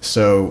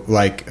 So,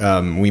 like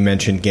we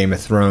mentioned, Game of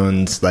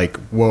Thrones. Like,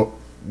 what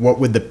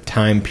would the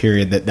time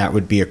period that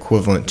would be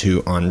equivalent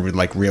to on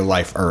like real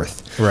life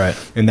Earth? Right.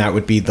 And that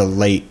would be the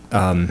late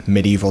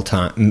medieval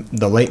time,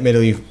 the late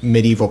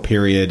medieval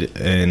period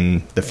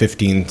in the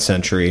 15th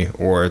century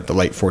or the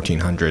late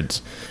 1400s,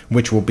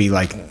 which will be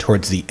like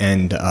towards the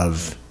end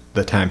of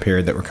the time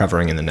period that we're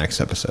covering in the next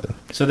episode.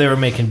 So they were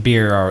making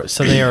beer,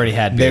 so they already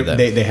had beer then.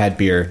 They had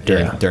beer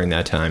Yeah. during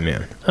that time.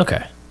 Yeah.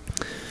 Okay.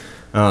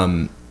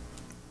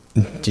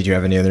 Did you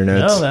have any other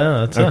notes? No,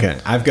 that's okay.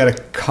 I've got a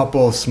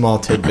couple small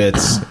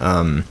tidbits.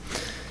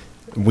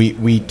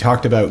 We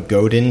talked about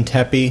Godin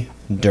Tepe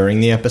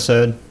during the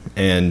episode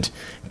and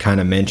kind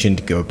of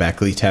mentioned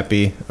Göbekli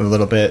Tepe a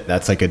little bit.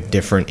 That's like a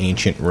different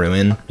ancient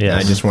ruin. Yes. And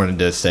I just wanted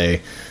to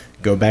say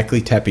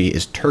Göbekli Tepe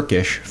is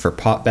Turkish for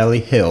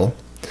Potbelly Hill,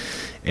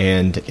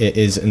 and it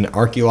is an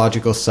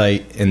archaeological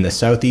site in the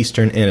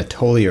southeastern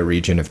Anatolia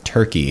region of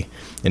Turkey,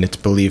 and it's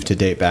believed to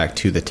date back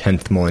to the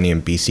 10th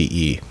millennium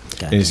BCE.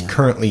 It is Gotcha.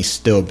 currently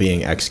still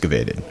being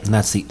excavated. And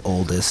that's the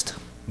oldest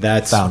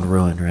That's found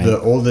ruin, right? the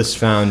oldest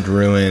found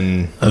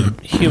ruin.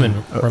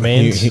 Human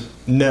remains.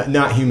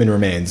 Not human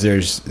remains.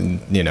 There's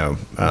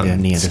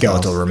Neanderthals.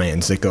 skeletal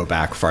remains that go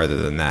back farther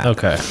than that.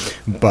 Okay.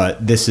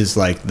 But this is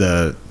like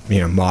the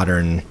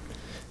modern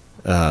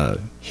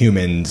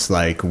humans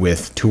like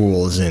with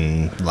tools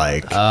and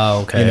like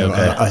Oh, okay,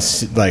 okay.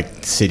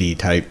 like city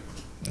type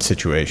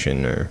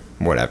situation or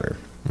whatever.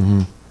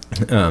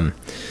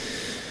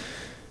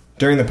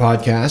 During the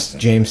podcast,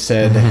 James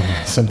said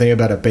something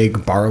about a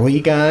big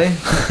barley guy.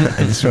 I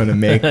just want to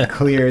make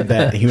clear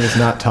that he was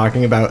not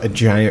talking about a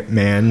giant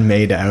man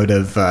made out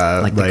of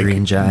like the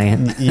green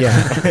giant. Yeah,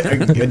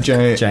 a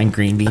giant. Giant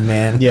green bean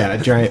man. Yeah, a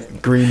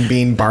giant green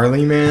bean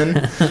barley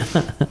man.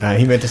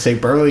 He meant to say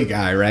burly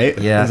guy, right?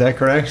 Yeah. Is that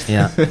correct?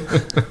 Yeah.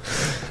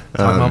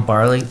 Talking about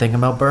barley, think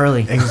about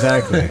burley.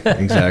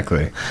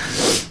 Exactly.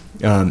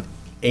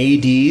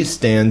 AD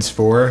stands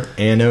for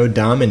Anno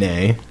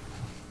Domini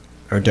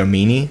or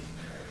Domini,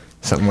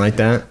 something like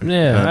that.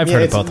 Yeah, I've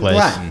heard it it's both ways.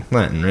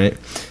 Latin, right?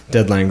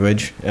 Dead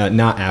language,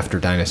 not after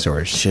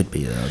dinosaurs. Should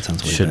be, though. It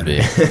sounds way Should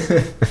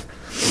better.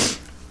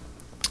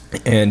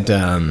 be. And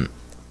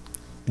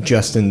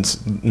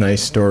Justin's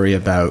nice story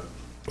about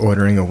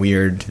ordering a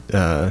weird,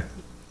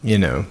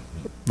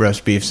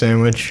 roast beef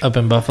sandwich. Up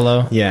in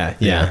Buffalo.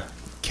 Yeah.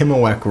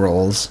 Kimmelweck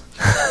rolls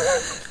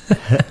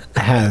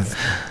have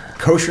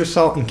kosher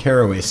salt and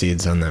caraway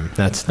seeds on them.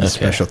 That's the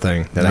special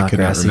thing that I Not could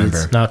not grass remember.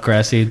 seeds? Not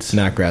grass seeds.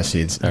 Not grass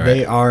seeds. All right.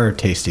 They are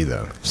tasty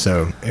though.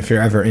 So if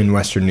you're ever in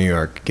Western New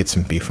York, get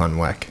some beef on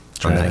weck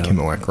on Try that it out.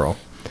 Kimmelweck roll.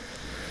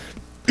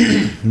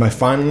 My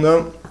final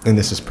note, and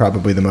this is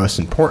probably the most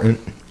important,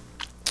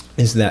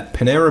 is that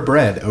Panera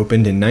Bread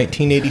opened in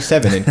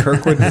 1987 in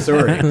Kirkwood,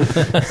 Missouri.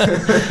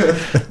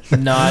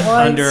 Not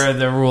under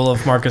the rule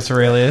of Marcus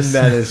Aurelius.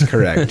 That is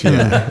correct,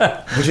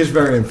 yeah. Which is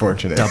very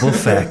unfortunate. Double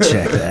fact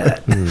check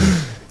that.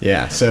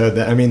 Yeah, so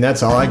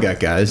that's all I got,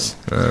 guys.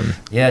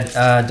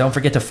 Don't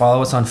forget to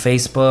follow us on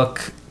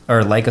Facebook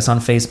or like us on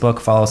Facebook.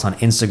 Follow us on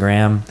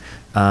Instagram.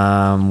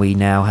 We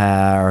now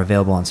are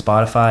available on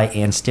Spotify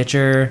and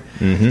Stitcher.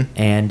 Mm-hmm.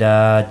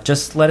 And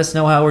just let us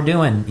know how we're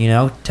doing.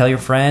 Tell your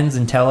friends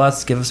and tell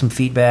us. Give us some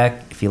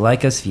feedback. If you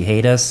like us, if you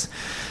hate us.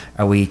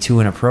 Are we too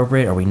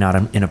inappropriate? Are we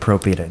not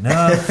inappropriate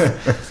enough?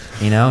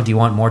 Do you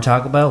want more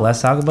Taco Bell?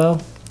 Less Taco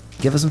Bell?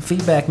 Give us some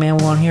feedback, man.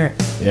 We want to hear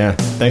it. Yeah,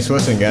 thanks for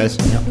listening, guys.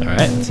 All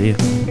right. See you.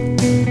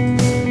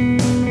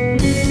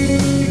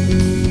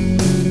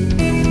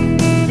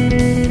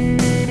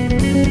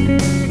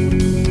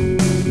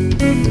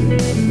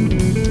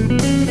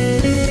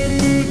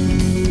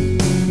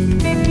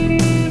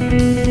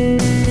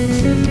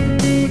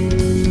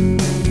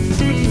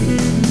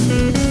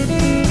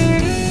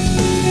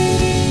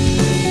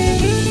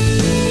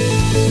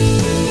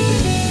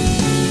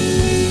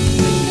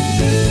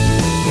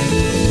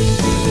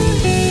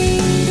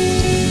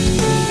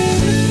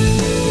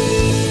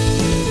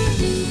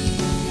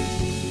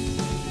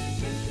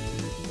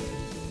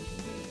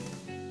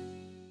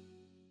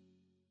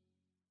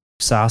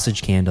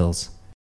 Sausage candles.